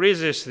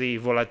increases the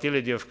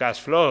volatility of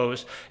cash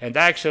flows and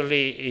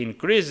actually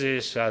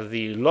increases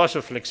the loss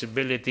of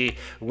flexibility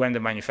when the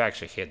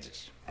manufacturer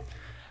hedges.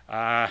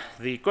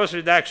 The cost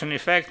reduction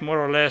effect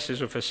more or less is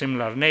of a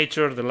similar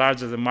nature. The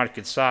larger the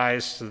market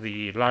size,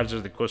 the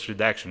larger the cost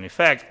reduction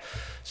effect.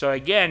 So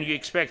again, you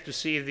expect to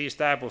see these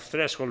type of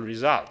threshold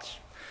results.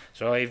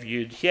 So if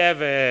you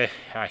have a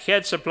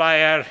hedge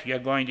supplier, you're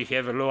going to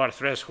have a lower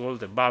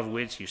threshold above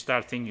which you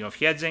start thinking of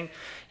hedging.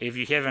 If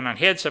you have an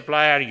unhedged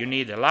supplier, you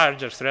need a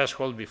larger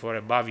threshold before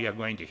above you are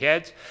going to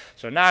hedge.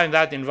 So now in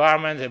that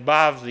environment,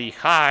 above the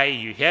high,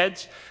 you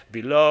hedge.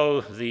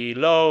 Below the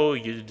low,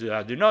 you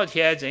do not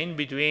hedge. In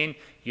between,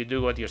 you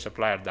do what your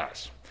supplier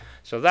does.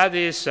 So that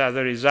is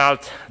the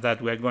result that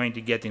we're going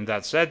to get in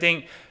that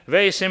setting.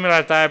 Very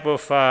similar type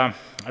of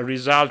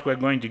result we're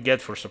going to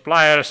get for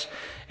suppliers.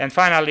 And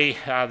finally,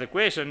 the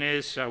question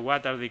is,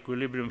 what are the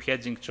equilibrium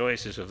hedging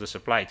choices of the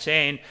supply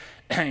chain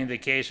in the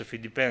case of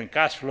independent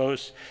cash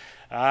flows?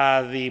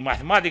 The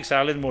mathematics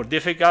are a little more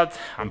difficult.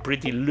 I'm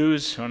pretty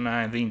loose on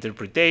the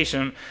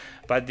interpretation.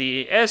 But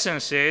the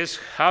essence is,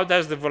 how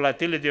does the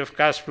volatility of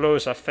cash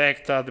flows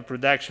affect the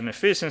production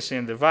efficiency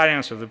and the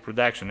variance of the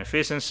production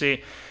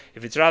efficiency?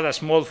 If it's rather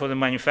small for the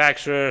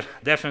manufacturer,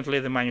 definitely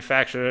the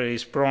manufacturer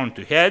is prone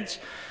to hedge.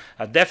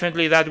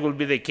 Definitely that will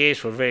be the case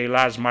for very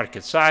large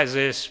market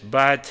sizes,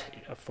 but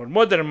for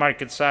modern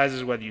market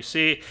sizes, what you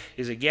see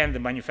is, again, the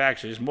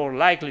manufacturer is more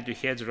likely to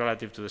hedge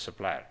relative to the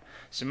supplier.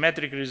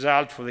 Symmetric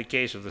result for the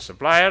case of the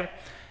supplier.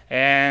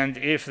 And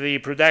if the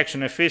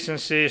production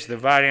efficiencies, the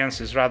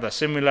variance is rather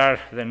similar,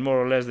 then more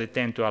or less they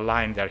tend to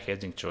align their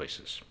hedging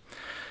choices.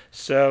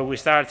 So we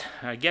start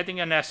getting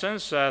an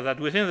essence that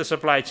within the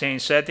supply chain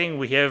setting,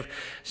 we have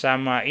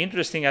some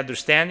interesting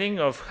understanding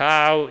of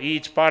how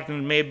each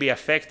partner may be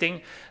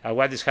affecting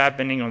what is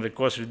happening on the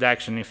cost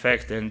reduction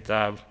effect and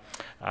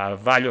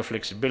value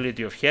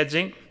flexibility of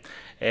hedging.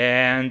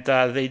 And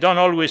they don't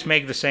always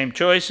make the same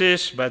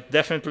choices, but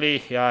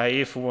definitely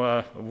if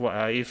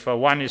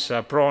one is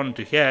prone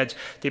to hedge,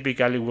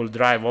 typically will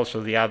drive also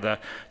the other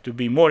to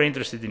be more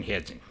interested in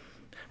hedging,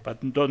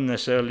 but don't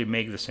necessarily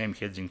make the same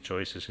hedging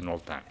choices in all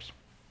times.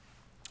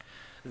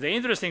 The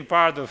interesting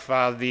part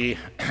of the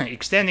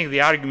extending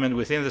the argument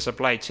within the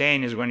supply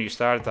chain is when you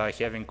start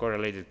having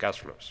correlated cash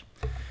flows.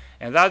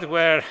 And that's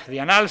where the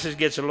analysis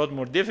gets a lot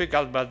more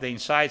difficult, but the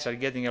insights are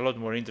getting a lot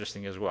more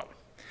interesting as well.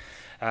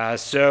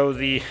 So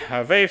the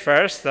very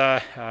first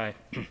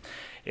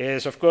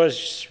is, of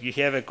course, you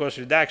have a cost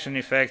reduction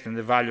effect and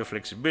the value of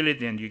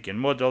flexibility, and you can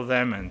model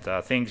them, and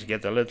things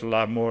get a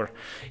little more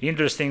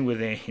interesting with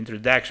the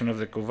introduction of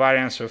the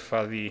covariance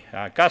of the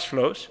cash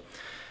flows.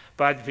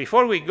 But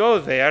before we go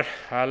there,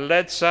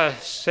 let's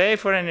say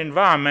for an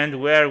environment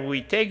where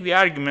we take the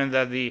argument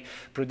that the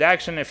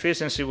production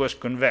efficiency was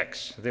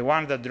convex, the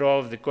one that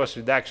drove the cost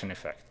reduction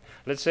effect.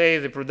 Let's say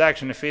the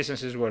production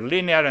efficiencies were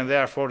linear and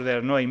therefore there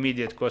are no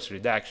immediate cost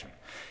reduction.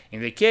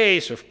 In the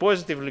case of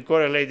positively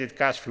correlated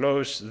cash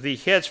flows, the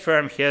hedge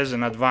firm has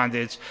an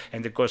advantage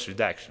and the cost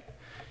reduction.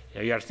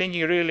 You are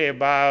thinking really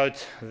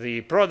about the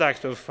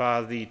product of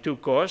the two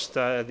costs.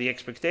 The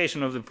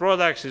expectation of the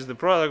products is the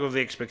product of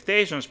the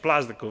expectations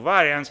plus the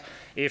covariance.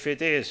 If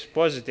it is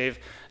positive,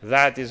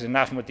 that is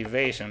enough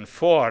motivation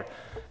for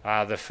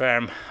the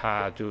firm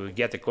to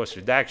get a cost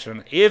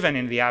reduction, even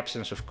in the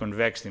absence of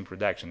convexity in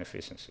production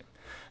efficiency.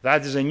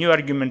 That is a new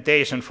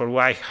argumentation for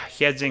why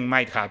hedging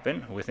might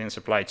happen within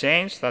supply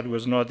chains. That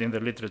was not in the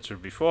literature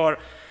before.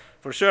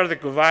 For sure, the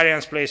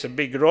covariance plays a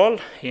big role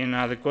in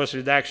the cost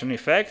reduction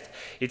effect.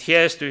 It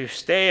has to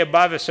stay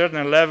above a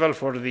certain level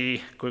for the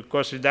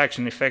cost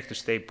reduction effect to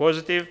stay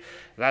positive.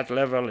 That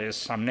level is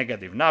some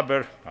negative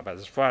number, but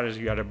as far as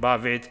you are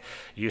above it,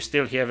 you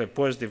still have a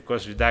positive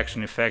cost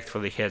reduction effect for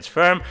the hedge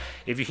firm.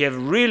 If you have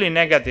really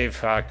negative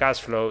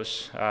cash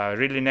flows,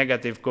 really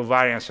negative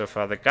covariance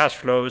of the cash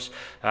flows,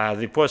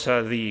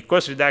 the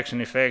cost reduction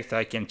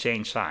effect can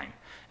change sign.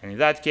 And in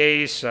that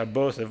case,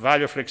 both the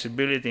value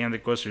flexibility and the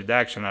cost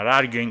reduction are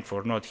arguing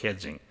for not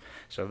hedging.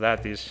 So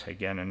that is,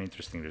 again, an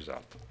interesting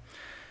result.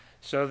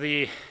 So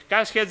the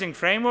cash hedging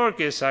framework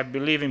is, I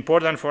believe,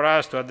 important for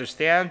us to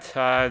understand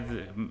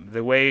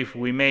the way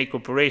we make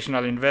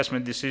operational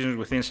investment decisions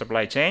within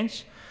supply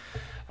chains.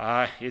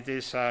 It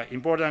is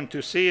important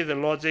to see the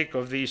logic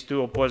of these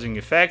two opposing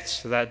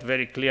effects that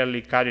very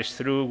clearly carries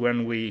through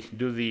when we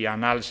do the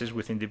analysis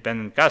with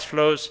independent cash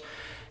flows.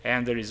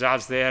 And the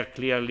results there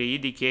clearly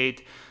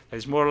indicate that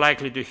it's more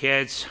likely to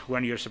hedge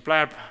when your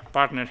supplier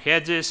partner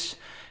hedges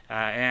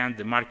and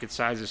the market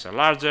sizes are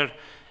larger.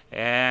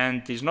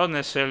 And it's not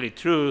necessarily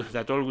true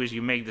that always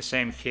you make the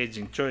same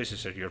hedging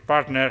choices as your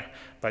partner,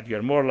 but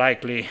you're more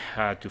likely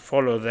to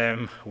follow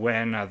them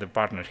when the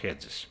partner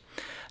hedges.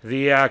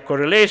 The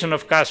correlation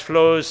of cash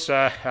flows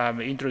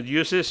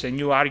introduces a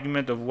new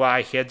argument of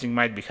why hedging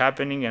might be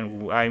happening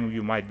and why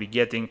you might be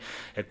getting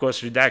a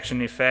cost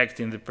reduction effect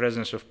in the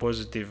presence of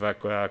positive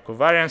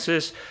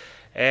covariances.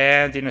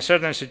 And in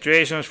certain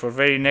situations, for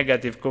very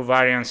negative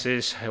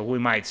covariances, we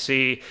might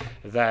see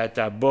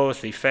that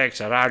both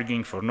effects are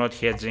arguing for not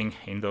hedging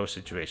in those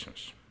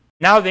situations.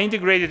 Now, the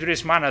integrated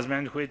risk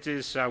management, which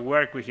is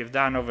work we have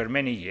done over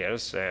many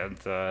years, and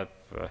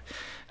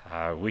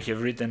we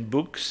have written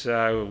books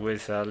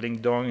with Ling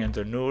Dong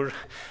and Nur,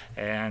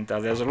 and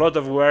there's a lot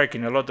of work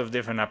in a lot of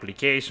different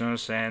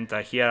applications, and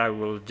here I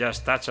will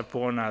just touch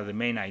upon the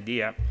main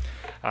idea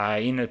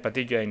in a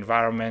particular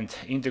environment,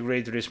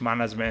 integrated risk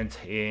management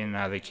in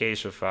the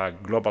case of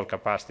global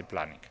capacity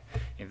planning.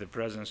 In the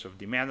presence of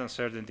demand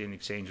uncertainty and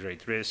exchange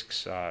rate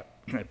risks, a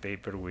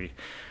paper we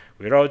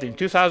wrote in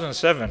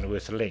 2007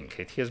 with Ling.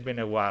 It has been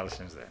a while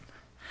since then.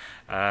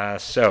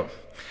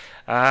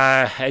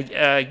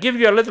 I give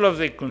you a little of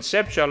the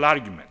conceptual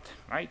argument,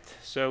 right?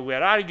 So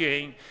we're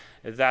arguing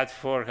that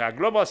for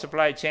global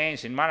supply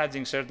chains in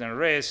managing certain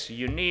risks,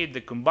 you need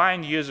the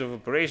combined use of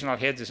operational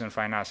hedges and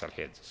financial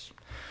hedges.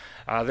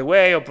 The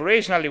way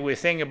operationally we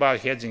think about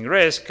hedging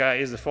risk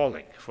is the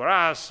following. For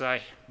us,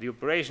 the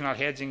operational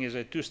hedging is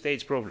a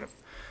two-stage problem.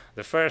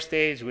 The first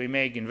stage, we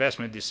make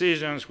investment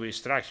decisions, we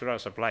structure our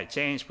supply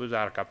chains, put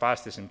our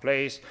capacities in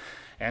place,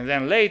 and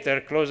then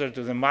later, closer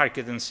to the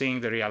market and seeing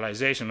the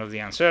realization of the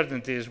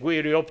uncertainties, we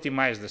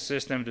re-optimize the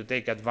system to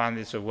take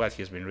advantage of what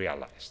has been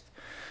realized.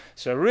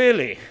 So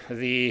really,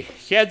 the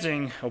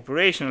hedging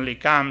operationally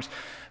comes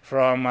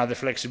from the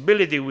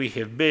flexibility we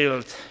have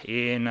built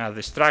in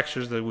the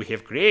structures that we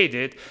have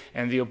created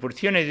and the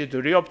opportunity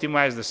to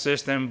re-optimize the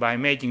system by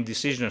making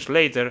decisions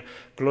later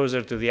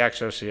closer to the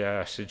actual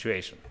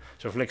situation.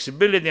 So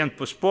flexibility and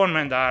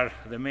postponement are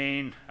the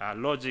main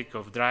logic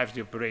of drives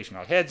the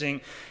operational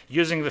hedging,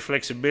 using the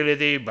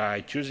flexibility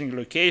by choosing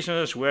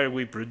locations where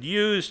we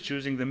produce,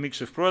 choosing the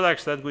mix of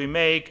products that we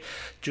make,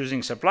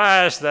 choosing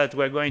suppliers that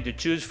we're going to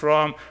choose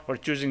from, or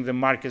choosing the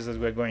markets that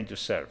we're going to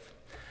serve.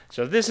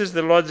 So this is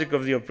the logic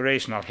of the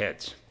operational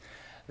hedge.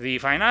 The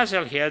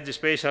financial hedge,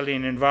 especially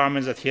in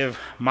environments that have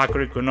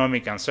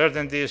macroeconomic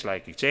uncertainties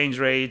like exchange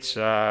rates,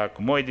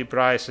 commodity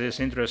prices,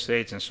 interest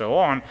rates, and so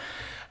on,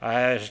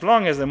 as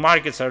long as the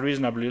markets are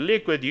reasonably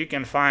liquid, you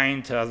can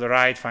find the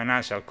right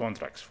financial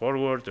contracts,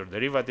 forward or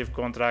derivative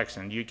contracts,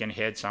 and you can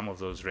hedge some of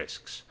those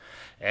risks.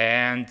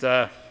 And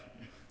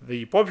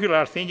the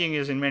popular thinking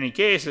is in many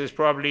cases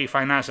probably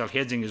financial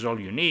hedging is all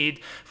you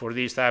need for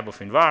these type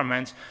of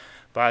environments.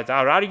 But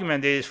our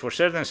argument is for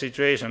certain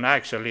situations,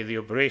 actually, the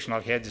operational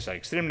hedges are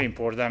extremely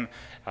important.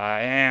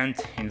 And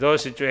in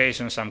those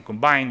situations, some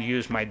combined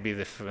use might be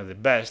the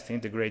best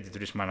integrated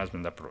risk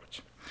management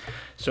approach.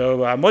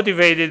 So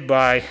motivated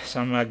by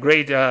some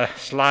great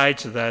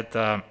slides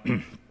that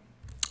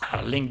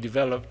Link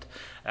developed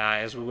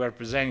as we were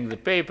presenting the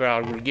paper,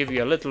 I will give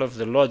you a little of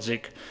the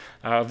logic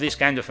of this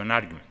kind of an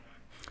argument.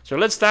 So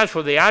let's start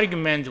for the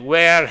argument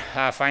where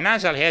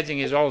financial hedging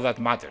is all that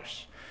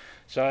matters.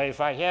 So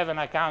if I have an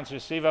accounts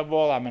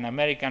receivable, I'm an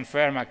American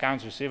firm,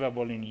 accounts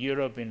receivable in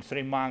Europe in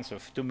 3 months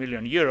of 2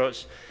 million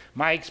euros,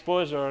 my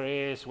exposure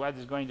is what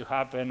is going to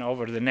happen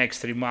over the next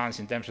 3 months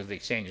in terms of the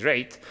exchange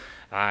rate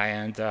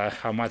and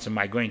how much am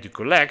I going to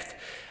collect.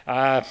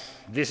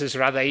 This is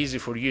rather easy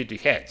for you to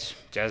hedge.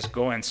 Just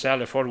go and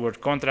sell a forward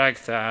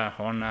contract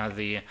on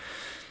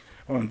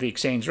the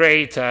exchange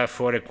rate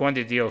for a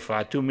quantity of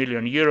 2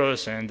 million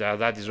euros, and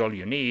that is all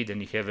you need,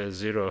 and you have a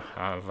zero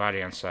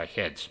variance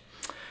hedge.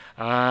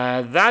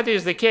 That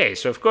is the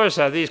case. Of course,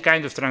 these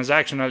kind of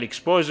transactional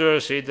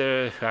exposures,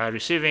 either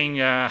receiving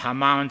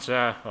amounts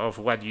of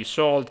what you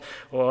sold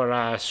or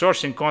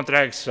sourcing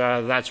contracts,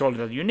 that's all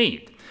that you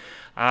need.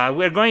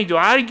 We're going to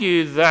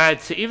argue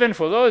that even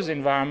for those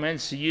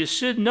environments, you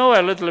should know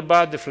a little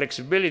about the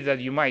flexibility that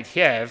you might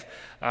have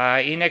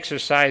in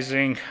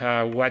exercising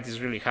what is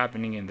really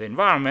happening in the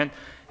environment.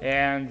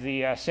 And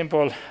the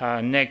simple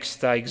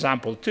next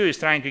example, too, is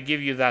trying to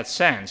give you that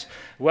sense.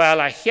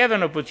 Well, I have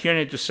an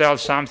opportunity to sell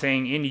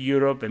something in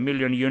Europe, 1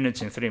 million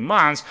units in 3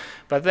 months,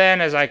 but then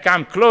as I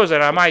come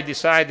closer, I might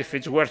decide if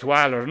it's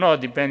worthwhile or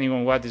not, depending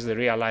on what is the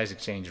realized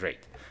exchange rate.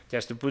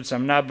 Just to put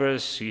some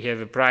numbers, you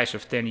have a price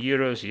of 10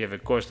 euros, you have a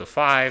cost of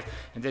 5,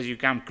 and as you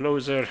come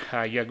closer,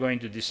 you're going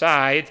to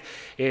decide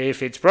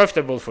if it's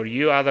profitable for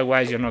you,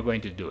 otherwise you're not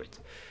going to do it.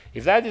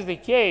 If that is the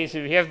case,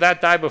 if you have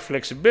that type of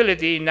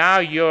flexibility, now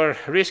your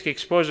risk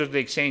exposure to the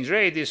exchange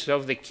rate is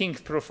of the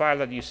kinked profile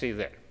that you see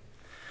there.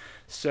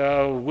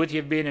 So would it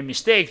have been a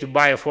mistake to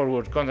buy a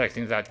forward contract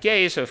in that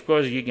case? Of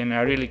course, you can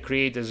really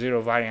create a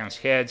zero variance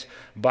hedge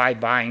by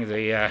buying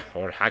the,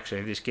 or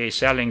actually in this case,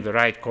 selling the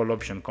right call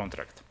option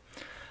contract.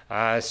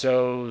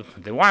 So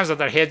the ones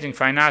that are hedging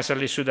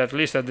financially should at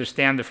least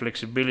understand the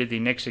flexibility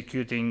in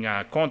executing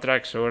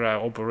contracts or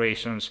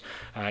operations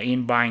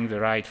in buying the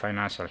right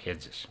financial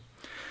hedges.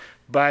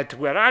 But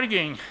we're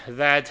arguing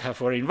that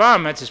for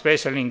environments,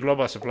 especially in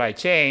global supply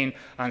chain,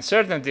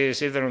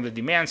 uncertainties either on the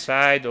demand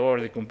side or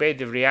the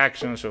competitive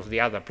reactions of the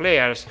other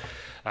players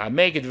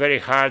make it very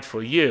hard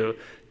for you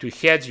to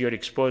hedge your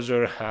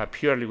exposure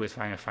purely with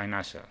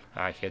financial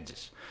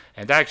hedges.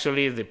 And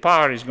actually, the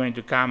power is going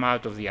to come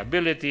out of the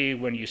ability,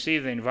 when you see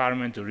the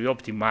environment, to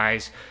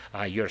reoptimize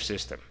your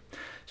system.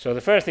 So the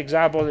first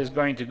example is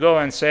going to go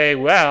and say,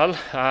 well,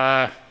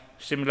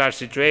 similar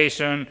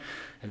situation,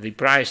 the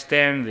price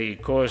 10, the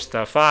cost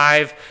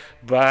 5,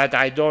 but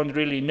I don't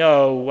really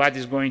know what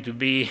is going to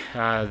be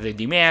the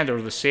demand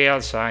or the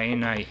sales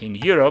in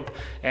Europe,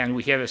 and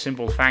we have a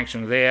simple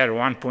function there,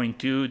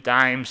 1.2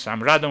 times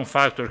some random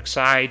factor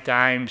psi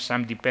times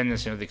some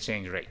dependency on the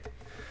exchange rate.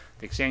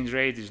 The exchange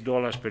rate is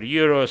dollars per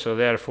euro, so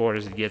therefore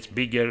as it gets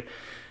bigger,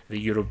 the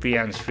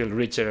Europeans feel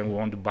richer and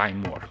want to buy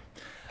more.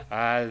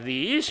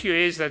 The issue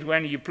is that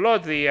when you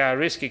plot the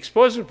risk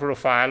exposure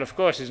profile, of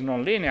course, it's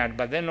nonlinear,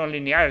 but then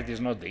nonlinearity is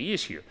not the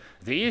issue.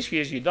 The issue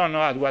is you don't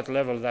know at what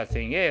level that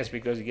thing is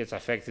because it gets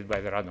affected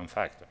by the random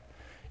factor.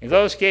 In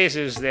those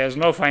cases, there's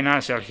no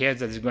financial hedge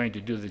that is going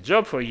to do the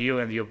job for you,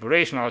 and the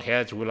operational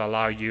hedge will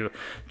allow you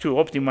to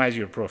optimize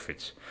your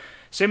profits.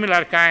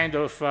 Similar kind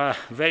of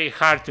very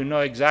hard to know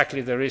exactly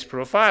the risk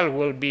profile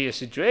will be a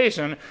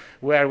situation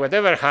where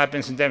whatever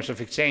happens in terms of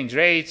exchange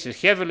rates, it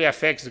heavily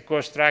affects the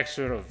cost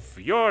structure of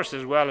yours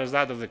as well as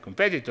that of the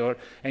competitor,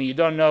 and you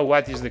don't know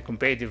what is the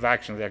competitive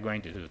action they're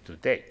going to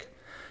take.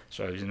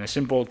 So in a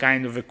simple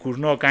kind of a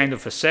Cournot kind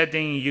of a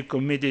setting, you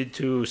committed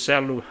to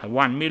sell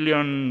 1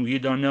 million, you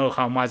don't know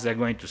how much they're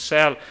going to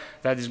sell.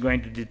 That is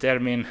going to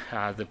determine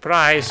the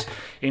price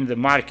in the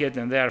market,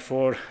 and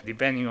therefore,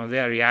 depending on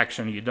their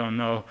reaction, you don't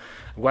know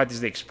what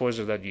is the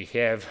exposure that you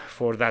have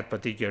for that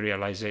particular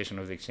realization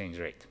of the exchange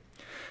rate.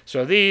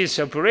 So these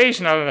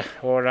operational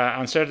or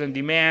uncertain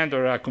demand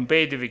or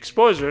competitive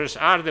exposures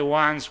are the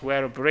ones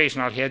where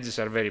operational hedges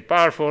are very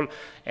powerful,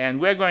 and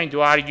we're going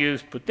to argue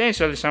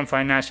potentially some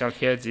financial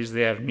hedges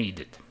there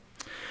needed.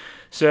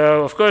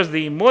 So, of course,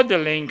 the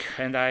modeling,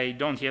 and I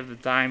don't have the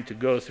time to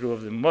go through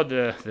the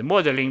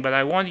modeling, but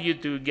I want you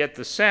to get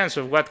the sense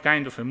of what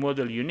kind of a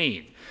model you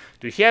need.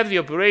 To have the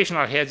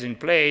operational hedge in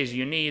place,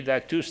 you need a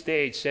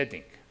two-stage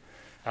setting.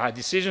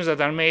 Decisions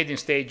that are made in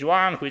stage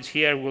 1, which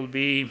here will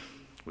be,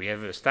 we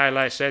have a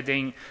stylized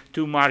setting,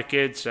 2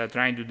 markets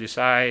trying to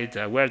decide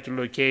where to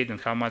locate and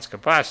how much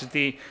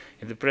capacity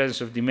in the presence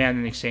of demand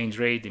and exchange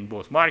rate in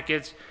both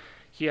markets.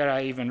 Here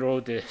I even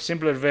wrote a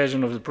simpler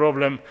version of the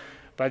problem,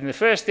 But in the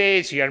first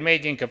stage, you are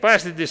making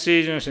capacity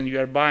decisions and you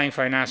are buying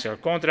financial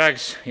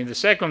contracts. In the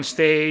second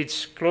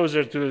stage,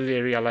 closer to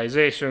the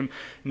realization,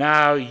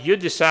 now you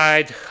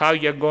decide how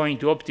you're going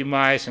to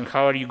optimize and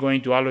how are you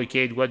going to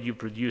allocate what you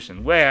produce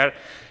and where,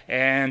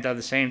 and at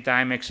the same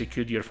time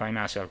execute your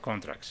financial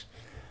contracts.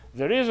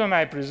 The reason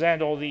I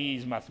present all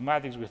these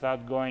mathematics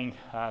without going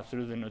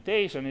through the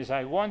notation is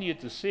I want you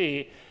to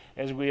see,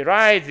 as we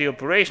write the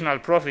operational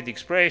profit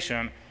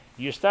expression,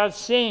 you start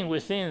seeing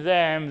within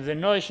them the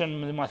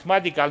notion, the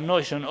mathematical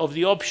notion of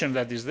the option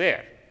that is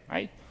there,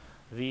 right?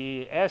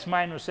 The S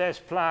minus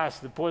S plus,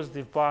 the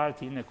positive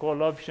part in a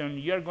call option,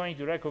 you're going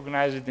to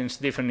recognize it in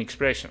different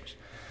expressions.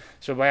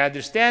 So by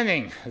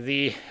understanding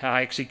the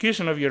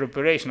execution of your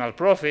operational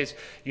profits,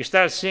 you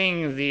start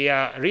seeing the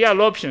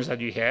real options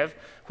that you have,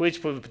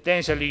 which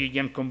potentially you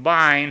can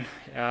combine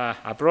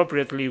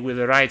appropriately with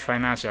the right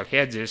financial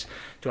hedges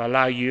to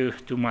allow you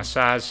to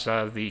massage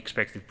the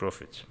expected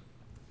profits.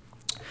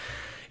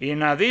 In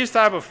these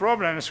type of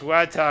problems,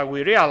 what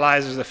we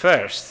realize is the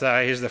first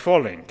is the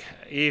following.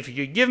 If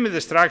you give me the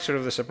structure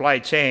of the supply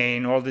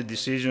chain, all the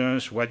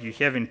decisions, what you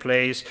have in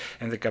place,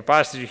 and the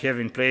capacity you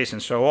have in place,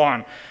 and so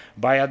on,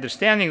 by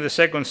understanding the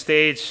second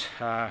stage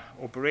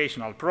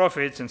operational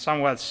profits and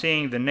somewhat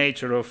seeing the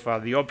nature of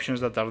the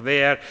options that are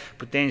there,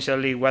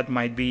 potentially what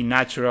might be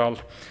natural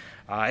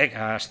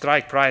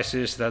strike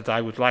prices that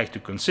I would like to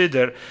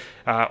consider,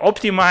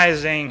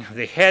 optimizing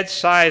the hedge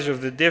size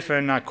of the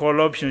different call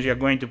options you're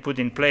going to put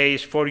in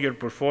place for your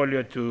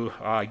portfolio to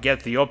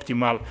get the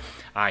optimal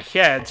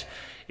hedge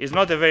is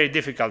not a very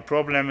difficult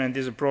problem, and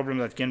is a problem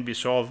that can be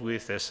solved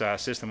with a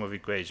system of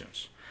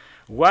equations.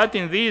 What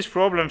in these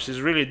problems is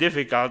really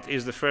difficult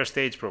is the first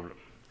stage problem.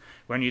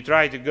 When you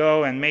try to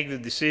go and make the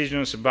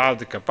decisions about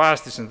the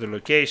capacities and the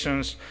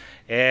locations,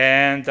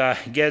 and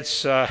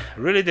gets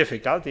really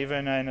difficult,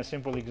 even in a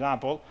simple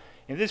example.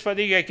 In this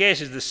particular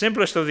case, it's the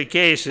simplest of the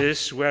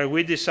cases where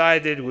we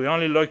decided we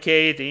only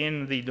locate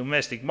in the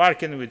domestic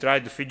market and we try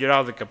to figure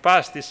out the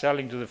capacity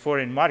selling to the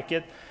foreign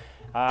market.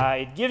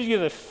 It gives you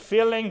the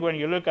feeling when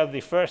you look at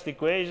the first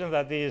equation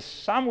that is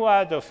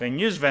somewhat of a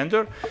news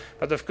vendor,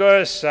 but of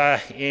course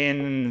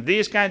in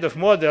this kind of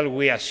model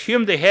we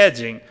assume the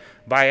hedging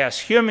by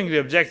assuming the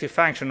objective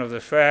function of the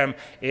firm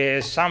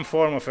is some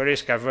form of a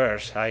risk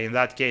averse, in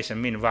that case a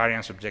mean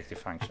variance objective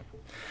function.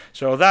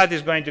 So that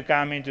is going to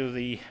come into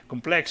the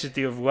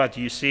complexity of what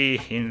you see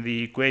in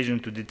the equation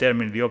to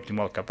determine the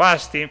optimal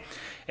capacity.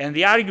 And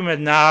the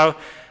argument now,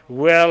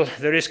 will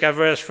the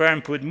risk-averse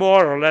firm put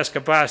more or less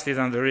capacity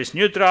than the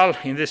risk-neutral?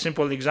 In this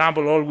simple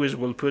example, always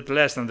will put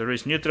less than the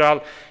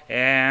risk-neutral,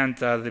 and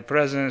the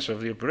presence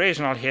of the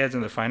operational hedge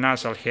and the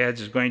financial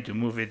hedge is going to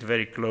move it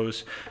very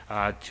close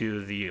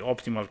to the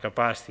optimal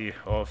capacity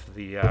of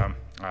the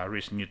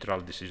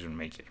risk-neutral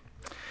decision-maker.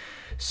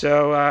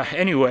 So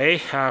anyway,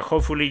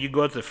 hopefully you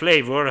got the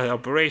flavor.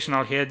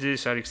 Operational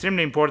hedges are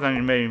extremely important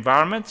in many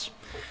environments.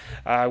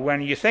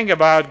 When you think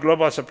about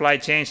global supply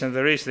chains and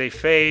the risks they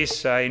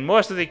face, in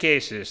most of the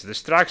cases, the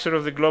structure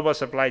of the global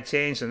supply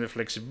chains and the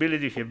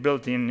flexibility you have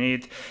built in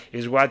it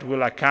is what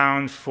will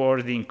account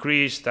for the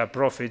increased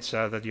profits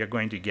that you're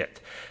going to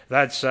get.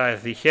 That's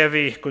the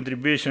heavy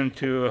contribution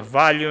to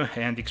value,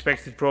 and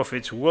expected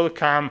profits will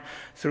come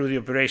through the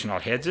operational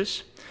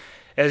hedges.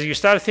 As you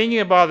start thinking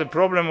about the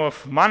problem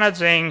of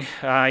managing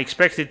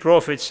expected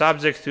profits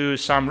subject to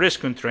some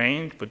risk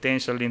constraint,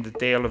 potentially in the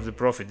tail of the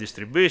profit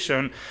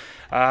distribution,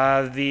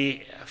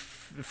 the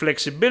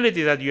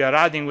flexibility that you are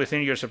adding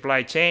within your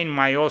supply chain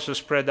might also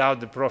spread out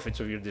the profits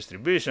of your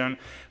distribution,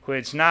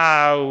 which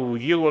now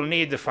you will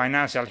need the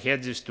financial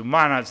hedges to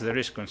manage the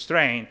risk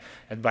constraint,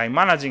 and by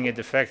managing it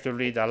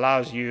effectively, it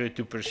allows you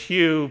to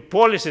pursue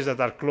policies that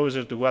are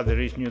closer to what the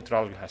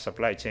risk-neutral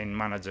supply chain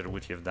manager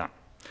would have done.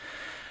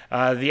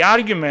 The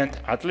argument,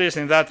 at least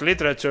in that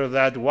literature,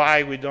 that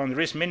why we don't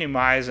risk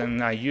minimize and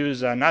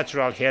use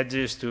natural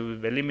hedges to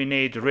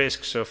eliminate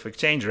risks of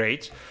exchange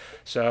rates.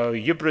 So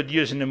you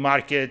produce in the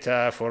market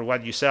for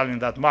what you sell in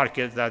that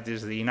market, that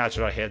is the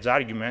natural hedge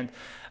argument.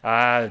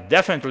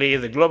 Definitely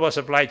the global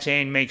supply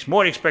chain makes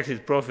more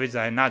expected profits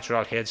than a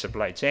natural hedge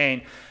supply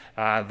chain.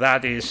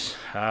 That is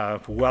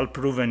well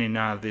proven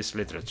in this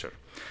literature.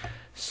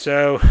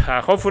 So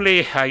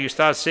hopefully you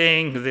start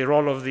seeing the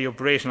role of the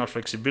operational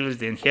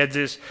flexibility and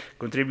hedges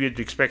contribute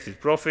to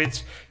expected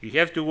profits. You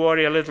have to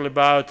worry a little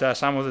about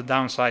some of the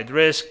downside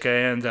risk,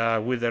 and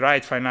with the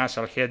right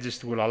financial hedges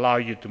it will allow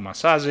you to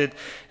massage it.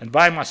 And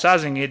by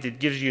massaging it, it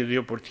gives you the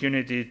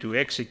opportunity to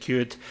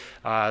execute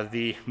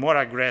the more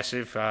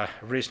aggressive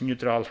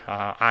risk-neutral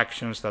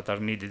actions that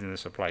are needed in the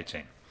supply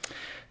chain.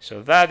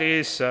 So that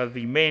is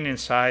the main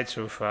insights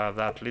of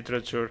that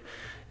literature.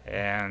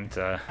 And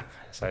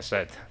as I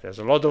said, there's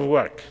a lot of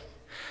work,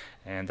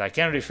 and I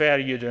can refer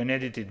you to an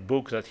edited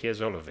book that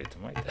has all of it,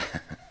 right?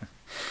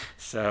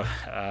 So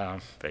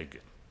very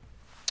good.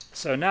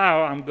 So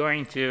now I'm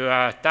going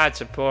to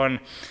touch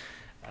upon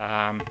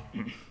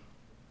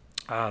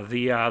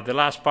the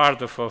last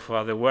part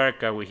of the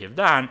work we have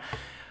done,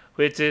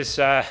 which is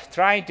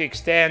trying to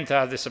extend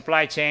the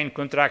supply chain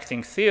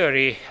contracting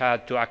theory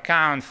to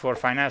account for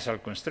financial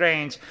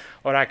constraints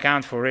or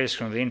account for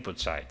risk on the input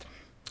side.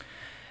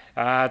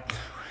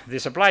 The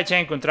supply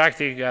chain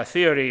contracting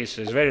theory is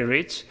very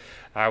rich.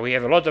 We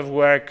have a lot of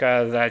work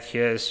that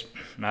has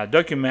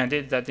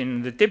documented that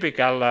in the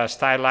typical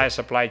stylized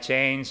supply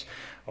chains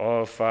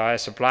of a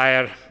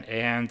supplier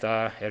and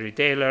a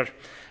retailer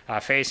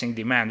facing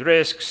demand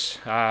risks,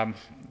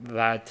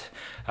 that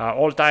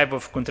all type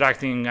of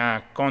contracting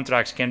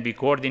contracts can be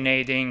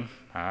coordinating,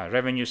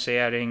 revenue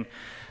sharing,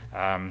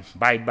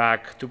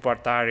 buyback,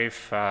 two-part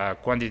tariff,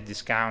 quantity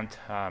discount.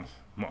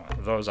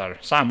 Those are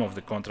some of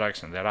the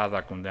contracts, and there are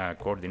other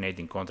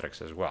coordinating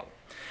contracts as well.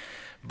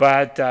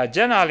 But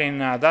generally in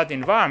that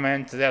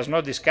environment, there's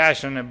no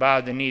discussion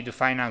about the need to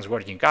finance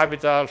working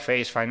capital,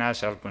 face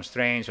financial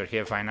constraints, or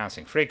have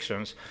financing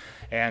frictions.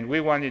 And we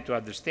wanted to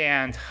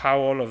understand how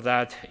all of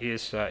that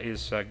is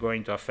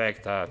going to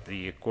affect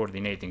the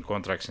coordinating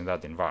contracts in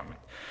that environment.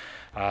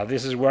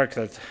 This is work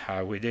that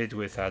we did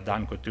with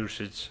Dan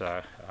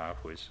Kotursic,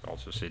 who is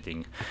also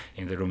sitting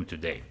in the room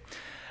today.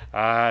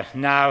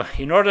 Now,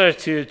 in order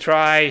to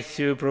try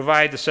to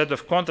provide a set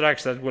of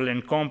contracts that will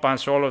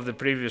encompass all of the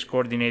previous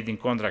coordinating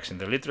contracts in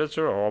the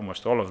literature, or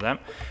almost all of them,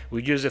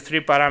 we use a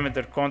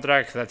 3-parameter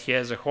contract that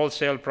has a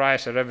wholesale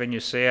price, a revenue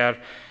share,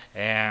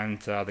 and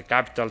the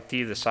capital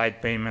T, the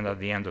side payment at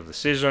the end of the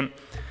season.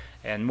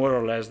 And more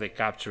or less, they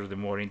capture the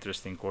more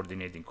interesting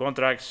coordinating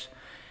contracts.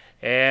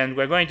 And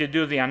we're going to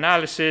do the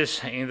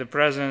analysis in the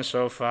presence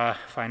of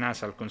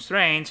financial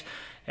constraints.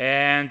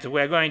 And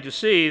we're going to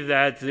see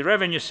that the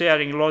revenue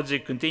sharing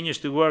logic continues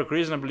to work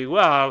reasonably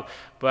well,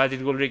 but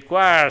it will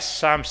require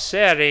some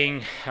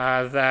sharing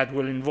that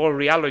will involve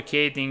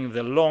reallocating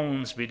the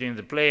loans between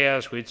the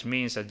players, which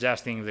means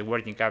adjusting the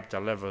working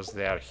capital levels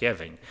they are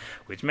having,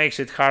 which makes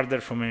it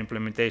harder from an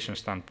implementation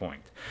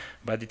standpoint.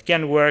 But it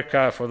can work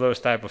for those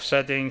type of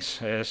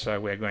settings, as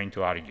we're going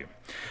to argue.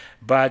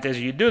 But as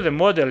you do the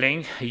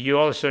modeling, you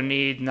also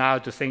need now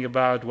to think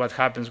about what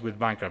happens with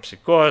bankruptcy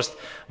cost.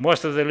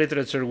 Most of the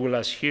literature will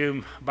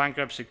assume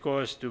bankruptcy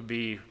cost to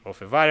be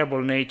of a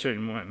variable nature,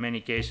 in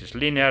many cases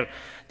linear,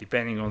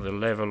 depending on the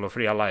level of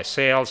realized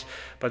sales.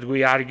 But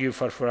we argue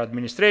for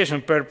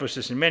administration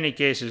purposes, in many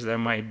cases there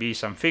might be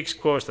some fixed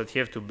costs that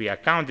have to be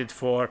accounted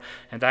for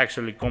and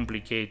actually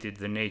complicated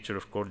the nature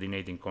of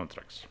coordinating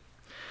contracts.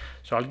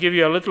 So I'll give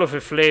you a little of a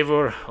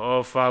flavor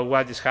of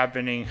what is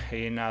happening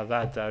in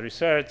that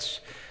research.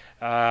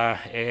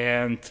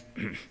 And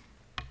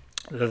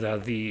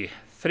the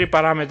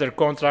 3-parameter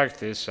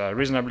contract is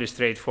reasonably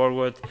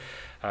straightforward.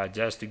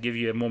 Just to give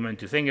you a moment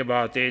to think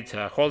about it,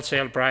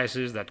 wholesale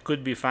prices that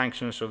could be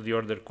functions of the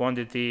order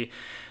quantity,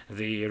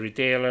 the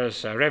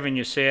retailer's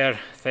revenue share,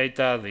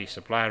 theta, the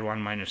supplier 1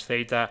 minus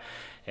theta,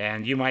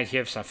 and you might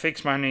have some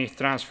fixed money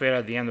transfer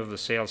at the end of the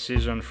sales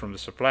season from the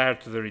supplier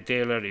to the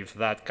retailer. If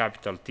that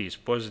capital T is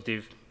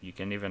positive, you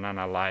can even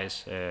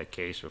analyze a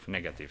case of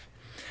negative.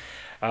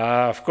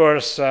 Of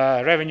course,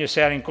 revenue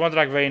sharing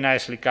contract very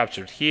nicely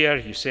captured here.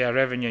 You share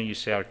revenue, you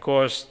share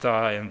cost,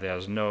 and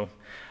there's no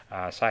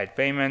side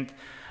payment.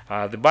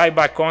 The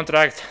buyback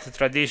contract, the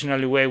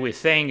traditional way we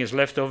think is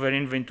leftover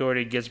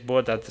inventory gets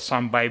bought at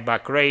some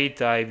buyback rate.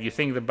 If you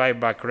think the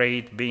buyback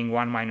rate being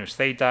 1 minus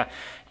theta,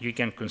 you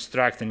can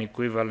construct an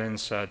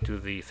equivalence to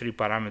the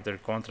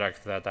 3-parameter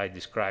contract that I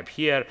described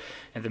here.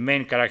 And the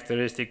main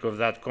characteristic of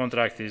that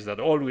contract is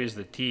that always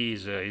the T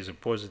is a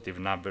positive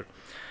number.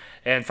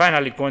 And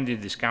finally, quantity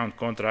discount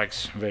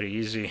contracts, very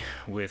easy,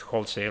 with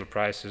wholesale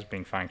prices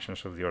being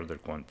functions of the order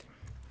quantity.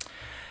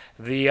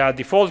 The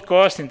default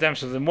cost in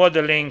terms of the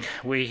modeling,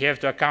 we have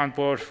to account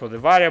for the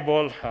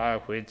variable,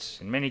 which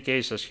in many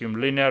cases assume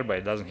linear, but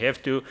it doesn't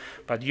have to.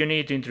 But you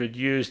need to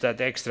introduce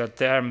that extra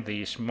term,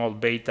 the small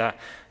beta,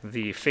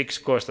 the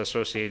fixed cost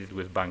associated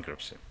with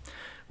bankruptcy.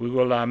 We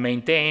will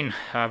maintain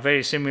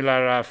very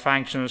similar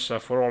functions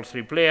for all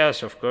 3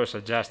 players, of course,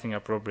 adjusting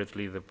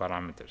appropriately the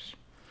parameters.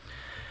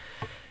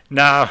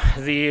 Now,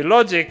 the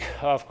logic,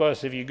 of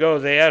course, if you go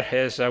there,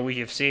 as we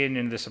have seen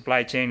in the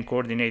supply chain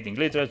coordinating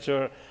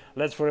literature,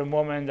 let's for a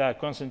moment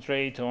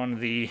concentrate on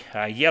the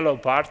yellow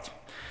part.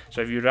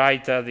 So if you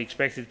write the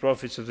expected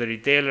profits of the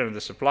retailer and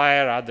the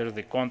supplier under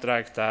the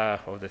contract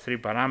of the 3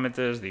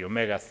 parameters, the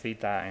omega,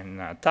 theta,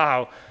 and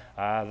tau,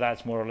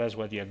 that's more or less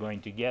what you're going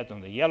to get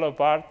on the yellow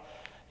part.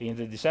 In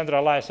the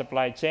decentralized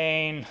supply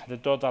chain, the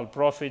total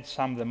profits,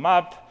 sum them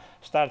up.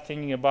 Start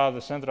thinking about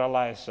the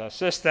centralized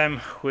system,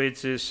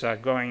 which is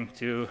going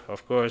to,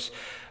 of course,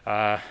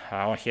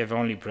 have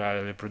only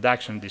the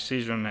production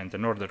decision and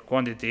an order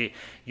quantity.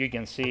 You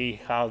can see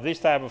how this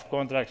type of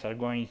contracts are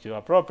going to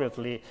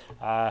appropriately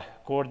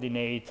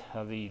coordinate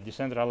the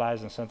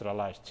decentralized and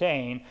centralized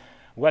chain.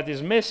 What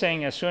is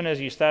missing as soon as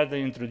you start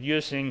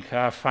introducing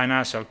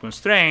financial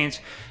constraints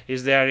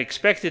is their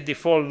expected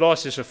default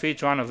losses of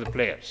each one of the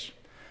players.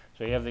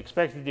 So you have the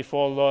expected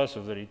default loss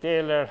of the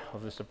retailer,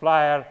 of the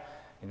supplier.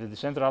 In the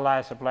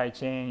decentralized supply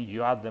chain,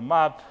 you add them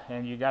up,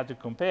 and you got to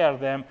compare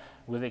them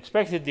with the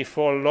expected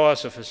default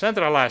loss of a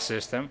centralized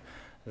system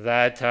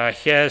that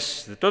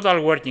has the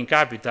total working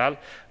capital,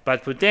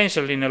 but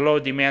potentially in a low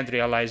demand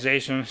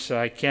realizations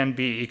can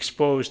be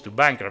exposed to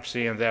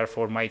bankruptcy and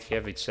therefore might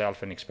have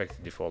itself an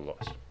expected default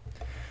loss.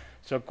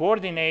 So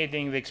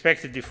coordinating the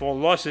expected default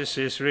losses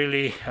is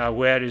really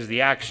where is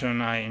the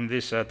action in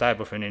this type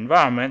of an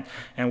environment,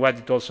 and what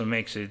it also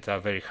makes it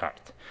very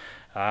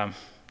hard.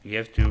 You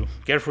have to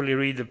carefully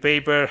read the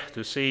paper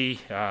to see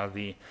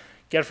the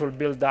careful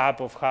build-up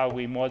of how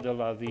we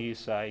model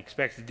these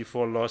expected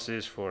default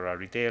losses for a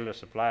retailer,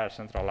 supplier,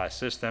 centralized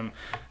system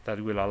that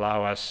will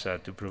allow us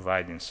to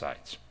provide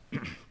insights.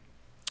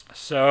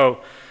 So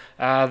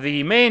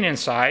the main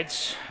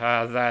insights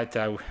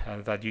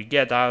that you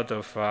get out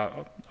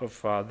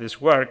of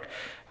this work,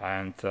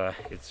 and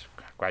it's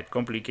quite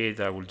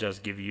complicated, I will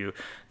just give you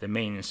the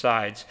main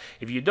insights.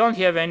 If you don't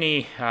have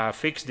any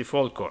fixed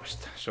default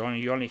cost, so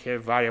you only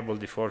have variable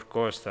default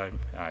cost,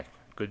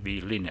 could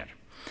be linear.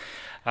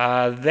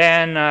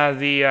 Then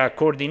the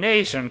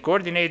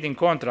coordinating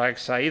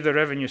contracts, either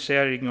revenue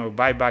sharing or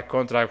buyback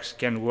contracts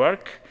can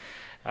work.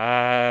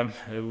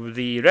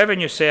 The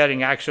revenue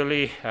sharing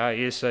actually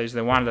is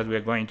the one that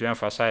we're going to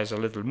emphasize a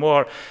little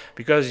more,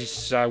 because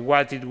it's,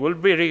 what it will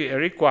be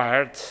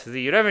required.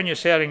 The revenue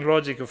sharing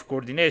logic of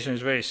coordination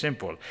is very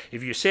simple.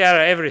 If you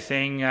share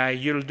everything,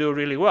 you'll do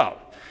really well.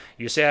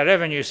 You share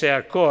revenue,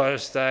 share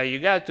cost, you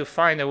got to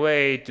find a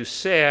way to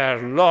share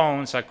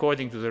loans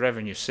according to the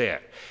revenue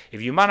share. If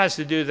you manage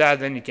to do that,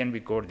 then it can be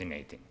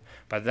coordinating.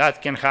 But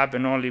that can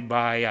happen only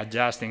by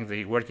adjusting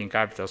the working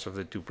capitals of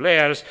the two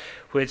players,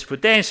 which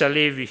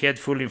potentially, if you had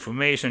full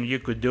information, you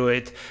could do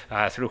it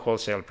through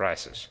wholesale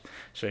prices.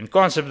 So in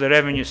concept, the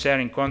revenue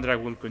sharing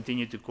contract will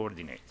continue to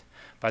coordinate.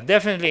 But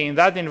definitely in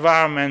that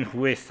environment,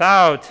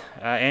 without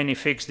any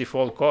fixed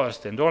default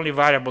cost and only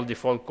variable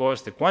default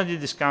cost, the quantity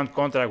discount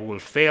contract will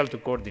fail to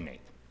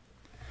coordinate.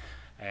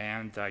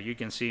 And you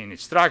can see in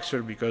its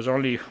structure, because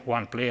only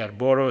one player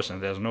borrows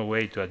and there's no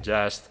way to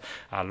adjust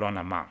loan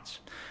amounts.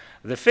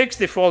 The fixed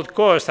default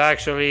cost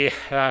actually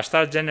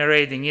starts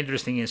generating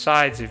interesting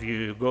insights if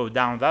you go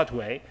down that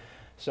way.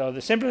 So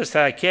the simplest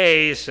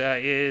case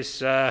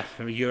is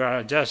you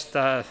are just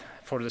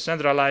for the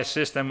centralized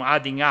system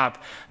adding up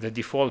the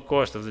default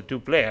cost of the two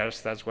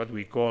players. That's what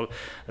we call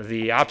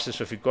the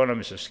absence of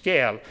economies of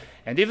scale.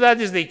 And if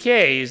that is the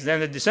case, then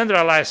the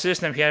decentralized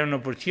system has an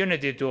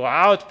opportunity to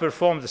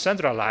outperform the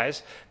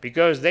centralized,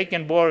 because they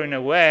can borrow in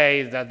a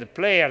way that the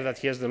player that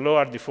has the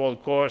lower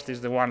default cost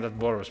is the one that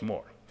borrows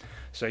more.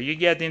 So you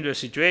get into a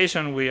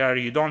situation where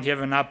you don't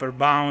have an upper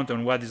bound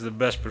on what is the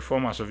best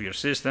performance of your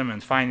system,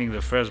 and finding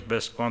the first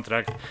best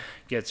contract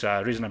gets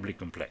reasonably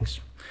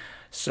complex.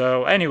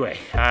 So anyway,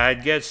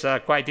 it gets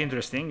quite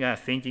interesting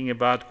thinking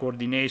about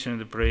coordination in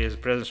the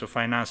presence of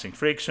financing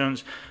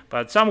frictions,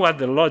 but somewhat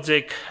the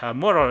logic,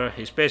 more or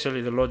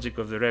especially the logic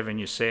of the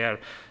revenue share,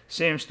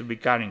 seems to be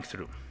carrying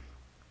through.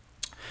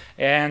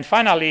 And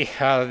finally,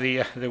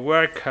 the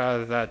work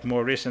that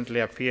more recently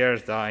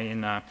appeared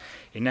in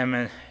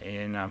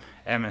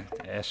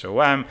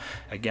MSOM,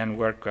 again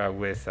work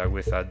with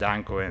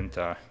Danko and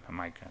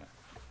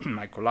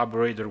my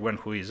collaborator,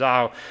 Wen-Hui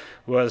Zhao,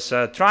 was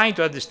trying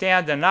to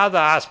understand another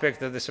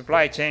aspect of the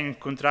supply chain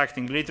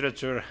contracting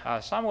literature,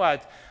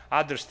 somewhat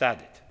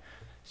understudied.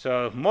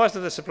 So most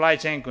of the supply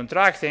chain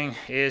contracting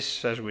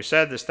is, as we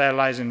said, the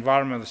stylized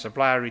environment of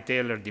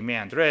supplier-retailer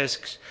demand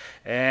risks,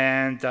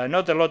 and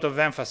not a lot of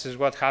emphasis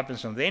what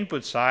happens on the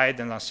input side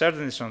and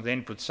uncertainties on the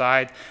input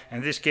side.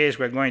 In this case,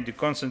 we're going to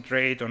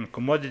concentrate on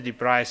commodity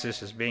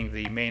prices as being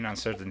the main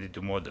uncertainty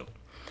to model.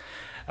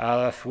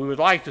 We would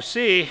like to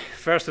see,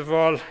 first of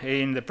all,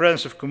 in the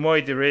presence of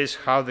commodity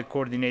risk, how the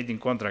coordinating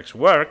contracts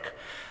work.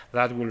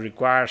 That will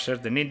require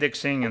certain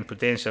indexing and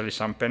potentially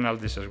some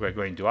penalties, as we're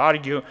going to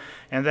argue.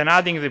 And then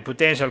adding the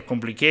potential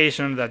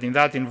complication that in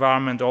that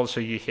environment also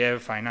you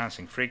have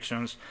financing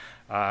frictions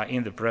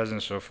in the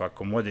presence of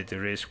commodity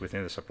risk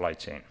within the supply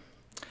chain.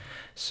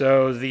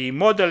 So the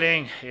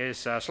modeling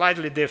is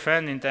slightly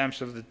different in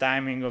terms of the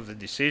timing of the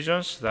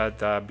decisions.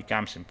 That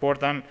becomes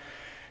important.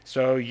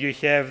 So you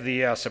have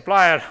the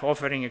supplier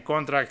offering a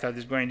contract that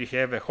is going to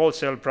have a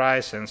wholesale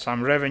price and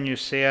some revenue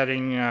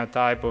sharing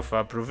type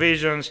of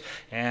provisions,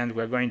 and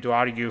we're going to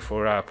argue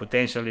for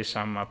potentially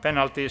some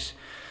penalties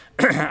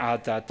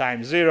at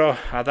time zero.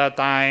 At that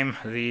time,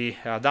 the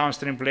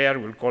downstream player,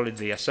 we'll call it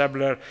the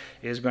assembler,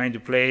 is going to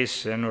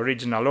place an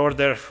original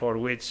order for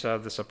which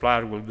the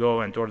supplier will go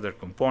and order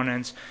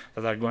components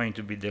that are going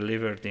to be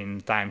delivered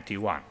in time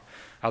T1.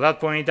 At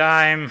that point in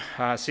time,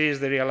 sees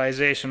the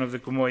realization of the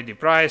commodity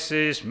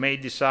prices, may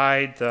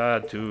decide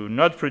to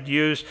not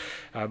produce,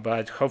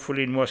 but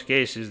hopefully in most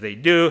cases they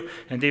do.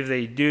 And if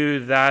they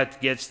do,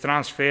 that gets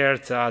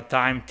transferred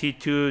time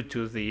T2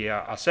 to the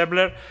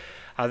assembler.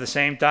 At the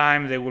same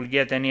time, they will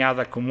get any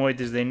other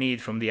commodities they need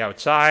from the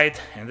outside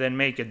and then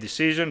make a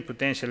decision,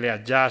 potentially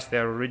adjust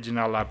their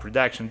original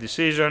production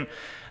decision.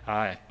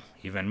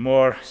 Even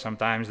more,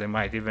 sometimes they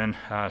might even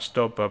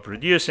stop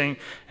producing.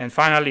 And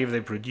finally, if they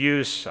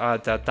produce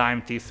at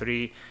time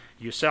T3,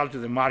 you sell to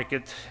the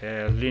market,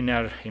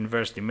 linear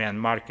inverse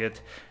demand market,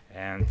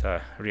 and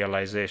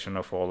realization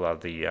of all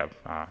of the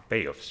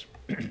payoffs.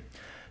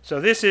 So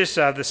this is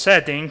the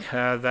setting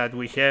that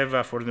we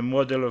have for the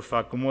model of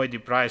commodity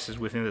prices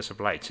within the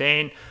supply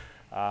chain.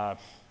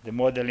 The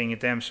modeling in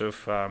terms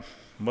of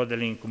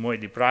modeling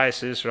commodity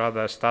prices,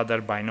 rather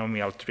standard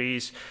binomial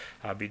trees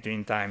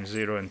between time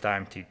 0 and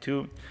time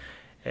t2.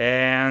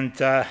 And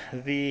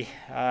the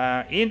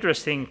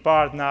interesting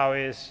part now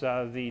is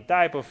the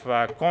type of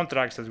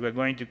contracts that we're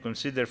going to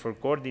consider for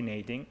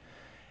coordinating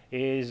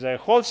is a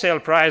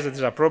wholesale price that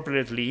is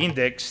appropriately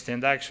indexed,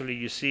 and actually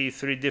you see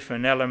 3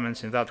 different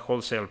elements in that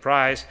wholesale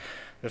price.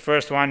 The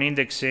first one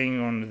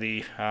indexing on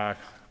the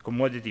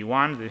commodity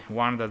one, the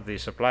one that the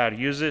supplier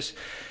uses.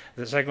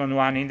 The second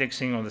one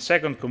indexing on the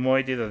second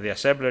commodity that the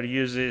assembler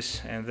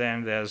uses, and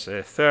then there's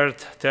a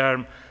third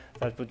term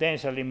that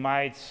potentially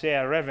might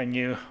share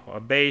revenue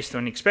based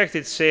on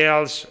expected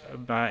sales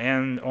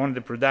and on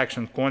the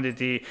production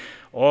quantity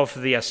of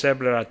the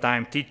assembler at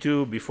time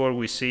t2 before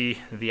we see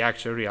the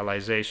actual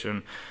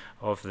realization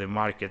of the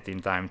market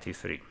in time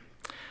t3.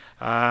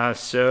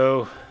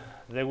 So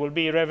there will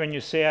be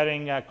revenue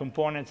sharing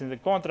components in the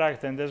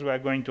contract, and as we're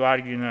going to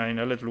argue in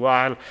a little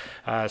while,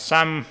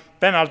 some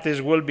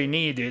penalties will be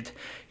needed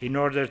in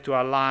order to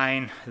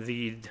align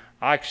the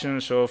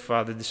actions of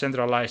the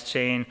decentralized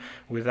chain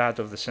with that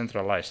of the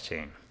centralized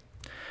chain.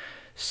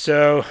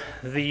 So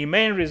the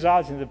main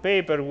results in the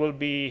paper will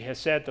be a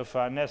set of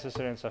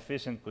necessary and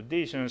sufficient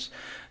conditions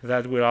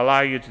that will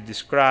allow you to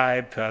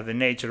describe the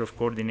nature of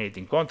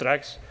coordinating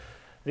contracts.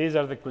 These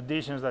are the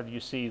conditions that you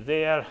see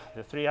there,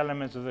 the 3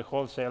 elements of the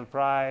wholesale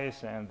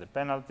price and the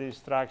penalty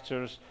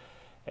structures.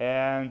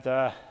 And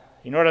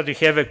in order to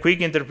have a quick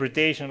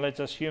interpretation,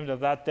 let's assume that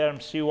that term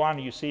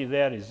C1 you see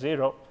there is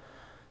 0.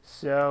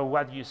 So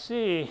what you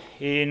see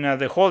in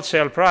the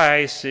wholesale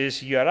price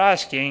is you are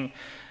asking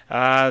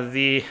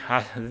the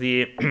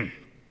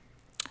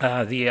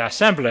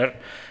assembler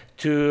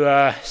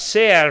to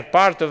share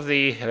part of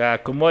the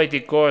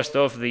commodity cost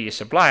of the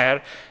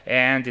supplier,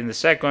 and in the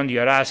second you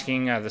are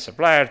asking the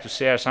supplier to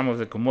share some of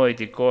the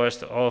commodity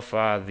cost of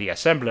the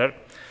assembler.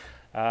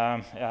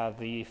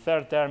 The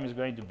third term is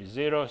going to be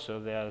 0, so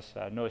there's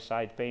no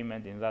side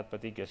payment in that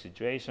particular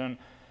situation.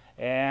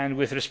 And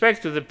with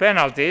respect to the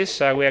penalties,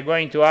 we are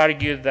going to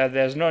argue that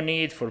there's no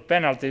need for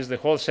penalties. The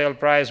wholesale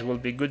price will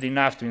be good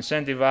enough to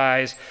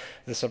incentivize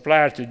the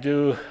supplier to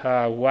do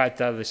what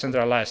the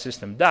centralized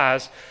system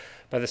does.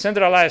 But the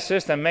centralized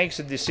system makes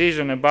a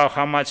decision about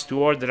how much to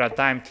order at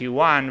time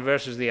t1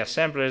 versus the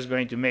assembler is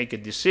going to make a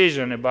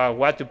decision about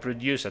what to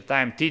produce at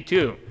time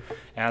t2.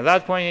 And at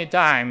that point in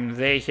time,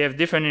 they have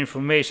different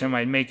information,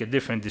 might make a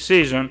different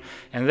decision,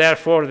 and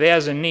therefore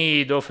there's a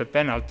need of a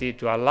penalty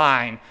to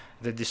align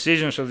the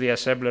decisions of the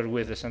assembler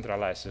with the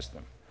centralized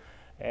system.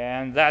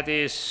 And that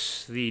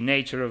is the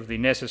nature of the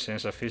necessary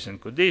and sufficient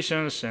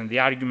conditions, and the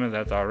argument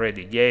that I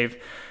already gave,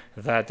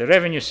 that the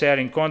revenue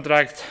sharing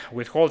contract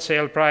with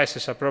wholesale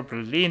prices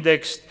appropriately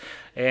indexed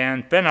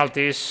and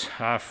penalties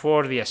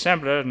for the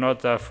assembler,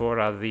 not for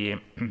the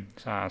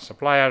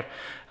supplier,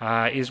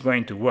 is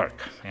going to work.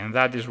 And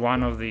that is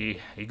one of the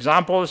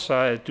examples.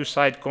 A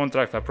 2-side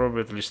contract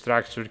appropriately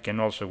structured can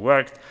also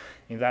work.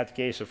 In that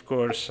case, of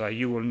course,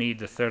 you will need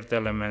the third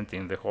element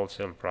in the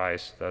wholesale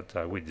price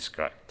that we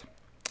described.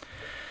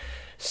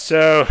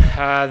 So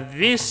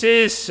this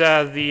is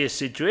the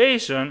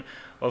situation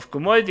of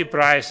commodity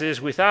prices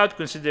without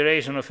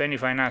consideration of any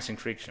financing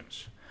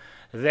frictions.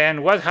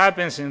 Then what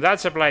happens in that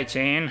supply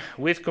chain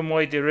with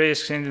commodity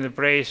risks and in the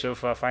place of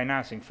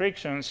financing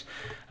frictions?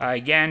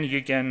 Again,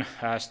 you can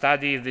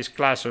study this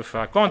class of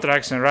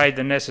contracts and write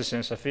the necessary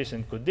and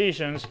sufficient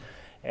conditions.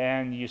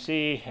 And you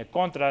see a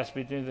contrast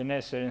between the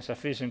necessary and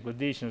sufficient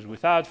conditions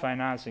without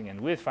financing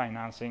and with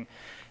financing.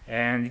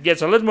 And it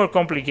gets a little more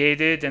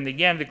complicated. And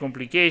again, the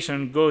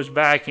complication goes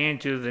back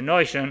into the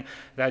notion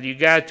that you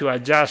got to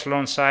adjust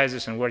loan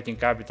sizes and working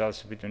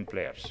capitals between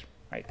players.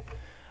 Right?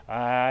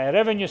 A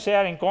revenue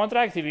sharing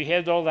contract, if you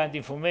had all that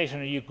information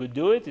and you could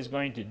do it, is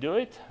going to do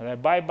it. A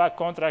buyback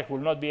contract will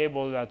not be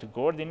able to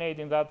coordinate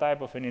in that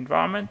type of an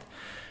environment.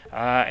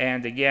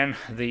 And again,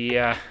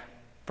 the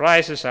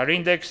prices are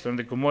indexed on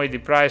the commodity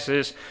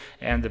prices,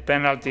 and the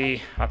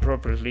penalty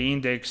appropriately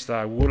indexed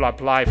will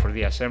apply for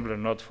the assembler,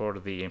 not for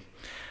the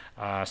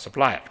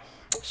supplier.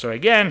 So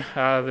again,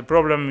 the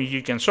problem,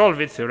 you can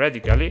solve it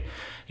theoretically.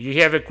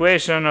 You have a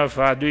question of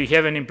do you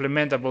have an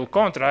implementable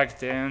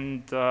contract,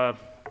 and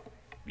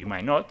you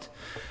might not,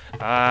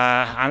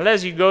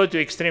 unless you go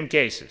to extreme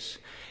cases.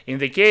 In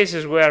the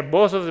cases where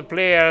both of the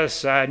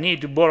players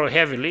need to borrow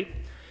heavily,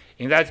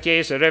 in that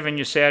case, a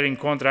revenue sharing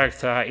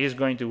contract is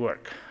going to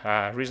work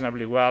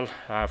reasonably well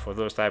for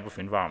those type of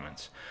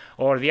environments.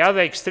 Or the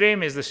other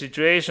extreme is the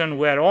situation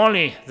where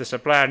only the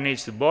supplier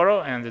needs to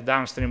borrow and the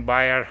downstream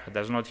buyer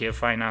does not have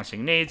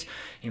financing needs.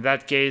 In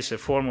that case, a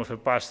form of a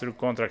pass-through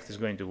contract is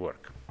going to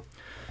work.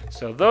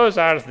 So those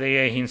are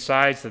the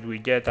insights that we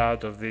get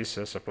out of this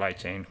supply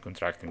chain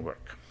contracting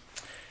work.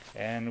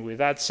 And with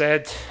that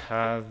said,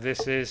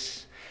 this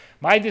is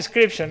my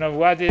description of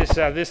what is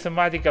this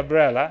thematic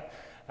umbrella.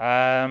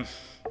 I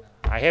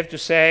have to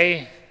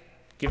say,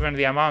 given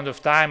the amount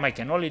of time, I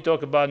can only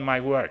talk about my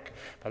work.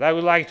 But I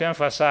would like to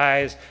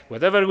emphasize,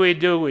 whatever we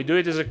do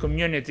it as a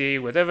community.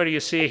 Whatever you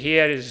see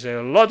here is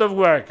a lot of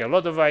work, a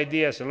lot of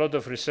ideas, a lot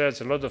of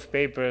research, a lot of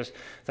papers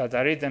that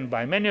are written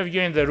by many of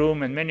you in the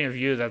room and many of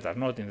you that are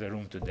not in the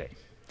room today.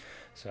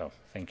 So,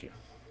 thank you.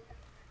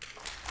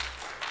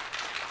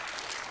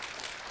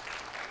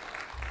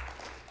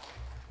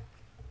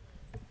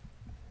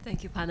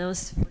 Thank you,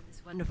 Panos, for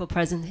this wonderful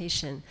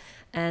presentation.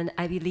 And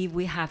I believe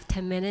we have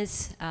 10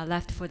 minutes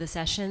left for the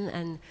session,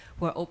 and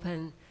we're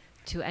open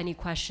to any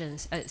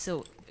questions.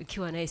 So a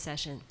Q&A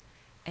session.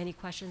 Any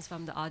questions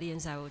from the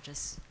audience? I will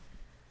just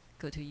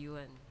go to you,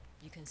 and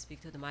you can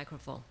speak to the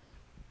microphone.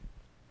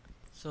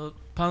 So,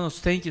 Panos,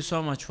 thank you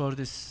so much for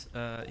this,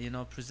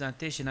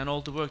 presentation and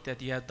all the work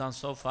that you have done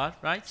so far,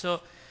 right?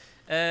 So,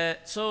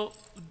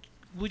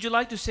 would you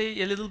like to say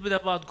a little bit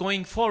about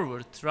going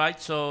forward, right?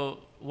 So,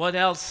 what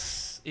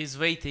else is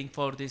waiting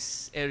for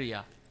this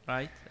area,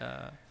 right?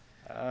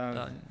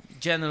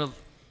 General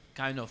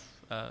kind of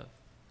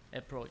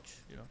approach,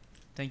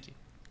 Thank you.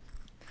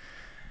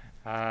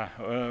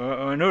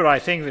 Nur, I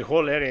think the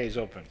whole area is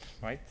open,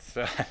 right?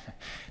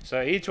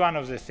 So each one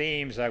of the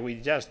themes that we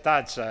just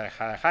touched,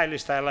 highly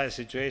stylized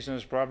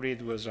situations, probably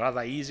it was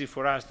rather easy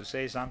for us to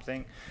say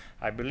something.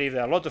 I believe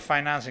there are a lot of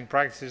financing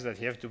practices that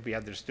have to be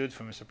understood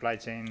from a supply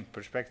chain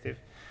perspective.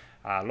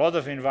 A lot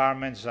of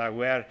environments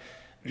where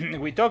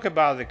we talk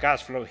about the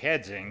cash flow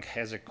hedging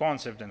as a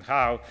concept and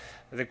how.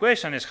 The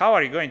question is, how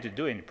are you going to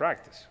do it in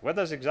practice? What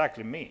does it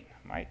exactly mean,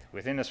 right?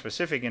 Within a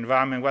specific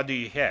environment, what do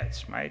you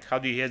hedge, right? How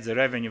do you hedge the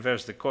revenue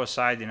versus the cost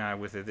side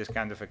with this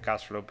kind of a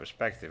cash flow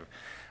perspective?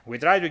 We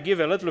try to give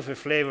a little of a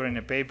flavor in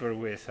a paper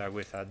with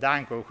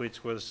Danko,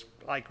 which was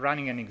like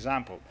running an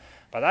example.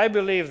 But I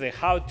believe the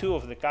how-to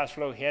of the cash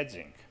flow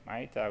hedging,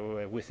 right,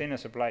 within a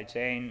supply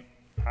chain,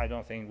 I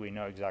don't think we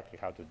know exactly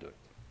how to do it.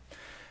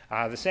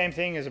 The same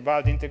thing is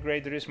about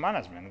integrated risk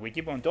management. We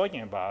keep on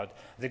talking about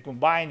the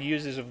combined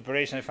uses of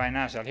operational and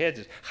financial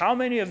hedges. How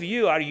many of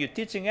you are you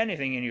teaching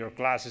anything in your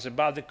classes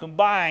about the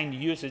combined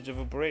usage of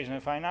operational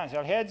and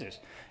financial hedges?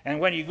 And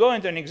when you go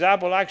into an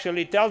example,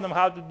 actually tell them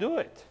how to do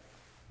it,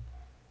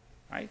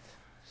 right?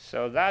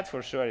 So that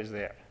for sure is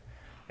there.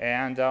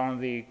 And on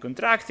the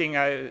contracting,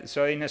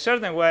 so in a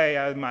certain way,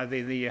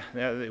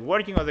 the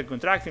working of the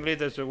contracting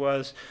literature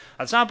was,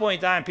 at some point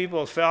in time,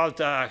 people felt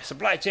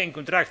supply chain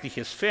contracting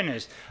has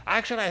finished.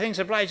 Actually, I think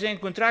supply chain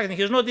contracting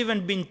has not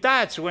even been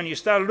touched when you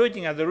start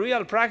looking at the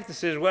real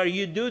practices where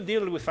you do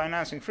deal with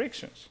financing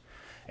frictions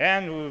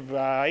and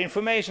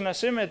information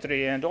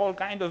asymmetry and all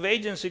kinds of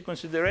agency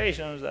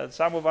considerations that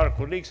some of our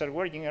colleagues are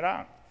working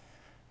around.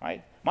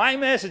 Right? My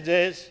message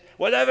is,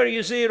 whatever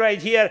you see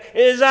right here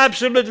is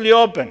absolutely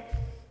open.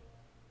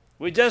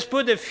 We just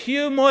put a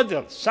few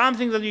models,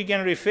 something that you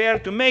can refer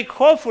to make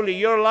hopefully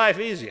your life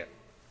easier.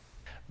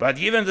 But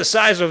given the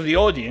size of the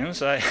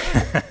audience, I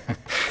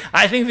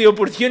think the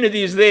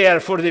opportunity is there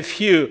for the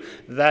few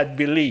that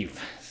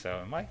believe.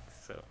 So, Mike,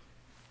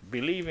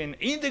 believe in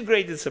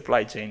integrated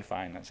supply chain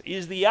finance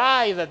is the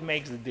eye that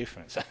makes the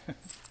difference.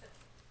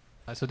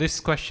 So this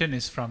question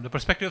is from the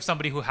perspective of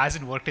somebody who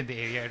hasn't worked in the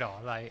area at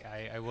all.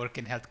 I work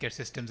in healthcare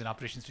systems and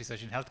operations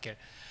research in healthcare.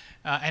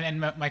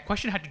 And my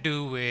question had to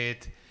do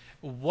with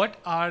what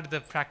are the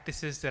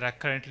practices that are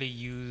currently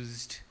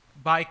used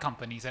by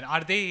companies? And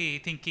are they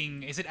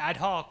thinking, is it ad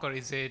hoc or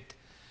is there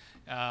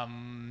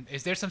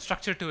some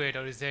structure to it?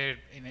 Or is there,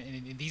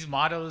 in these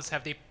models,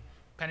 have they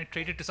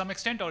penetrated to some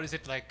extent? Or is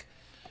it like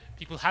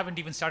people haven't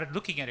even started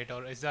looking at it?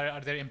 Or are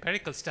there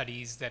empirical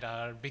studies that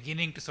are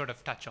beginning to sort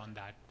of touch on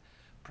that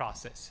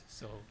process?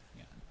 So,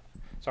 yeah.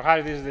 So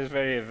Harry, this is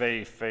very,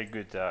 very, very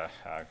good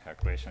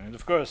question. And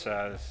of course,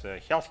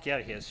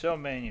 healthcare has so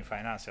many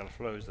financial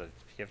flows that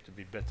have to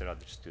be better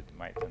understood,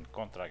 right? And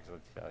contracts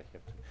that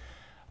have to.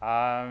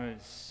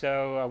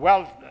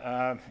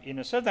 In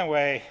a certain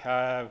way,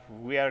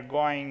 we are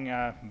going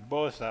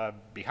both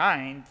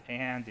behind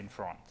and in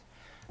front,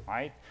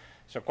 right?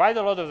 So quite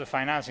a lot of the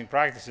financing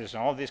practices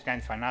and all these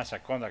kind of financial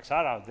contracts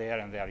are out there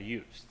and they are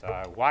used.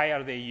 Why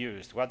are they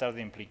used? What are the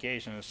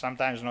implications?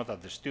 Sometimes not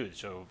understood.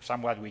 So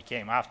somewhat we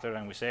came after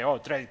and we say, oh,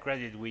 trade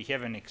credit, we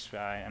have an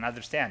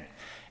understanding.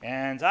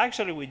 And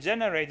actually we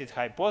generated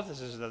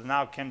hypotheses that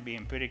now can be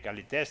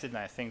empirically tested, and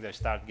I think they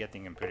start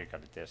getting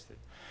empirically tested.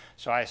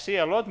 So I see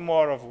a lot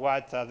more of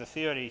what the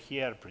theory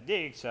here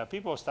predicts.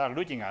 People start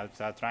looking at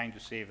trying to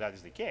see if that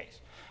is the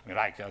case. I mean,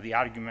 like the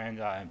argument,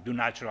 do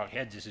natural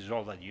hedges is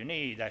all that you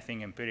need, I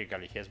think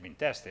empirically has been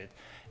tested.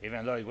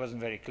 Even though it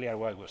wasn't very clear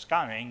what was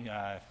coming,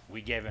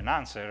 we gave an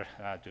answer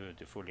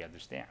to fully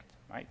understand,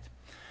 right?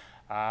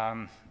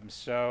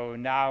 So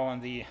now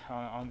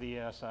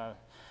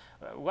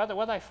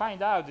what I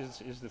find out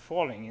is the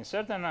following. In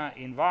certain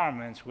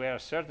environments where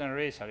certain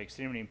risks are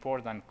extremely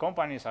important,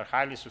 companies are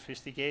highly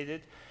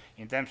sophisticated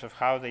in terms of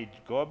how they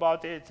go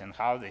about it and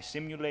how they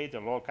simulate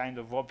all kinds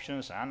of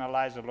options,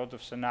 analyze a lot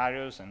of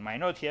scenarios, and might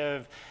not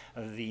have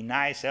the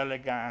nice,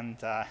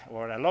 elegant,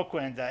 or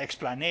eloquent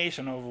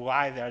explanation of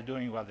why they're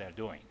doing what they're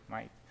doing,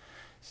 right?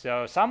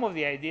 So some of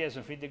the ideas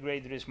of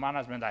integrated risk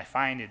management, I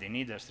find it in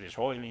industries,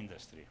 oil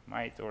industry,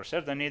 right? Or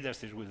certain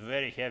industries with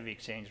very heavy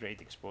exchange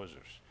rate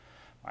exposures,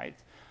 right?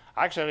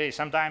 Actually,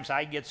 sometimes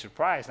I get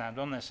surprised and I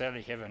don't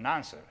necessarily have an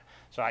answer.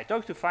 So I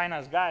talk to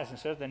finance guys in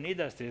certain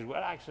industries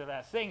where actually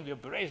I think the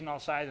operational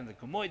side and the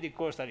commodity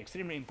costs are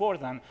extremely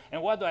important.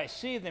 And what I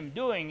see them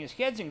doing is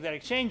hedging their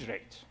exchange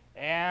rates.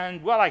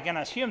 And, well, I can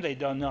assume they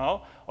don't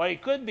know, or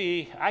it could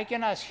be I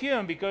can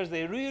assume because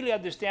they really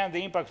understand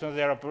the impact on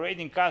their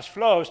operating cash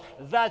flows,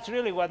 that's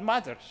really what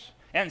matters.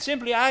 And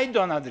simply I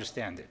don't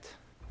understand it,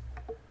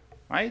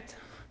 right?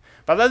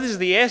 But that is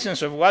the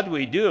essence of what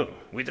we do.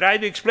 We try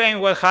to explain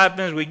what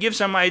happens, we give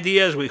some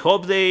ideas, we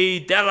hope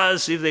they tell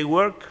us if they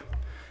work.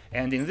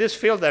 And in this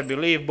field, I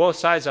believe both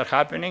sides are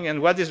happening.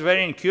 And what is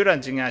very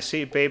encouraging, I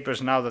see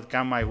papers now that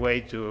come my way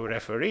to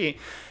referee,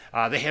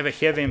 they have a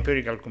heavy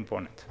empirical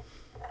component,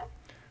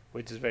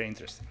 which is very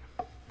interesting.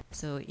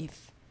 So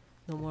if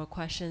no more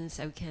questions,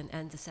 I can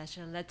end the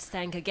session. Let's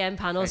thank again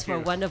Panos for a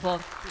wonderful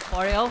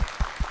tutorial.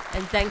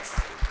 And thanks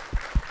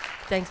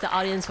the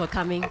audience for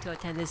coming to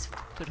attend this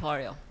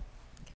tutorial.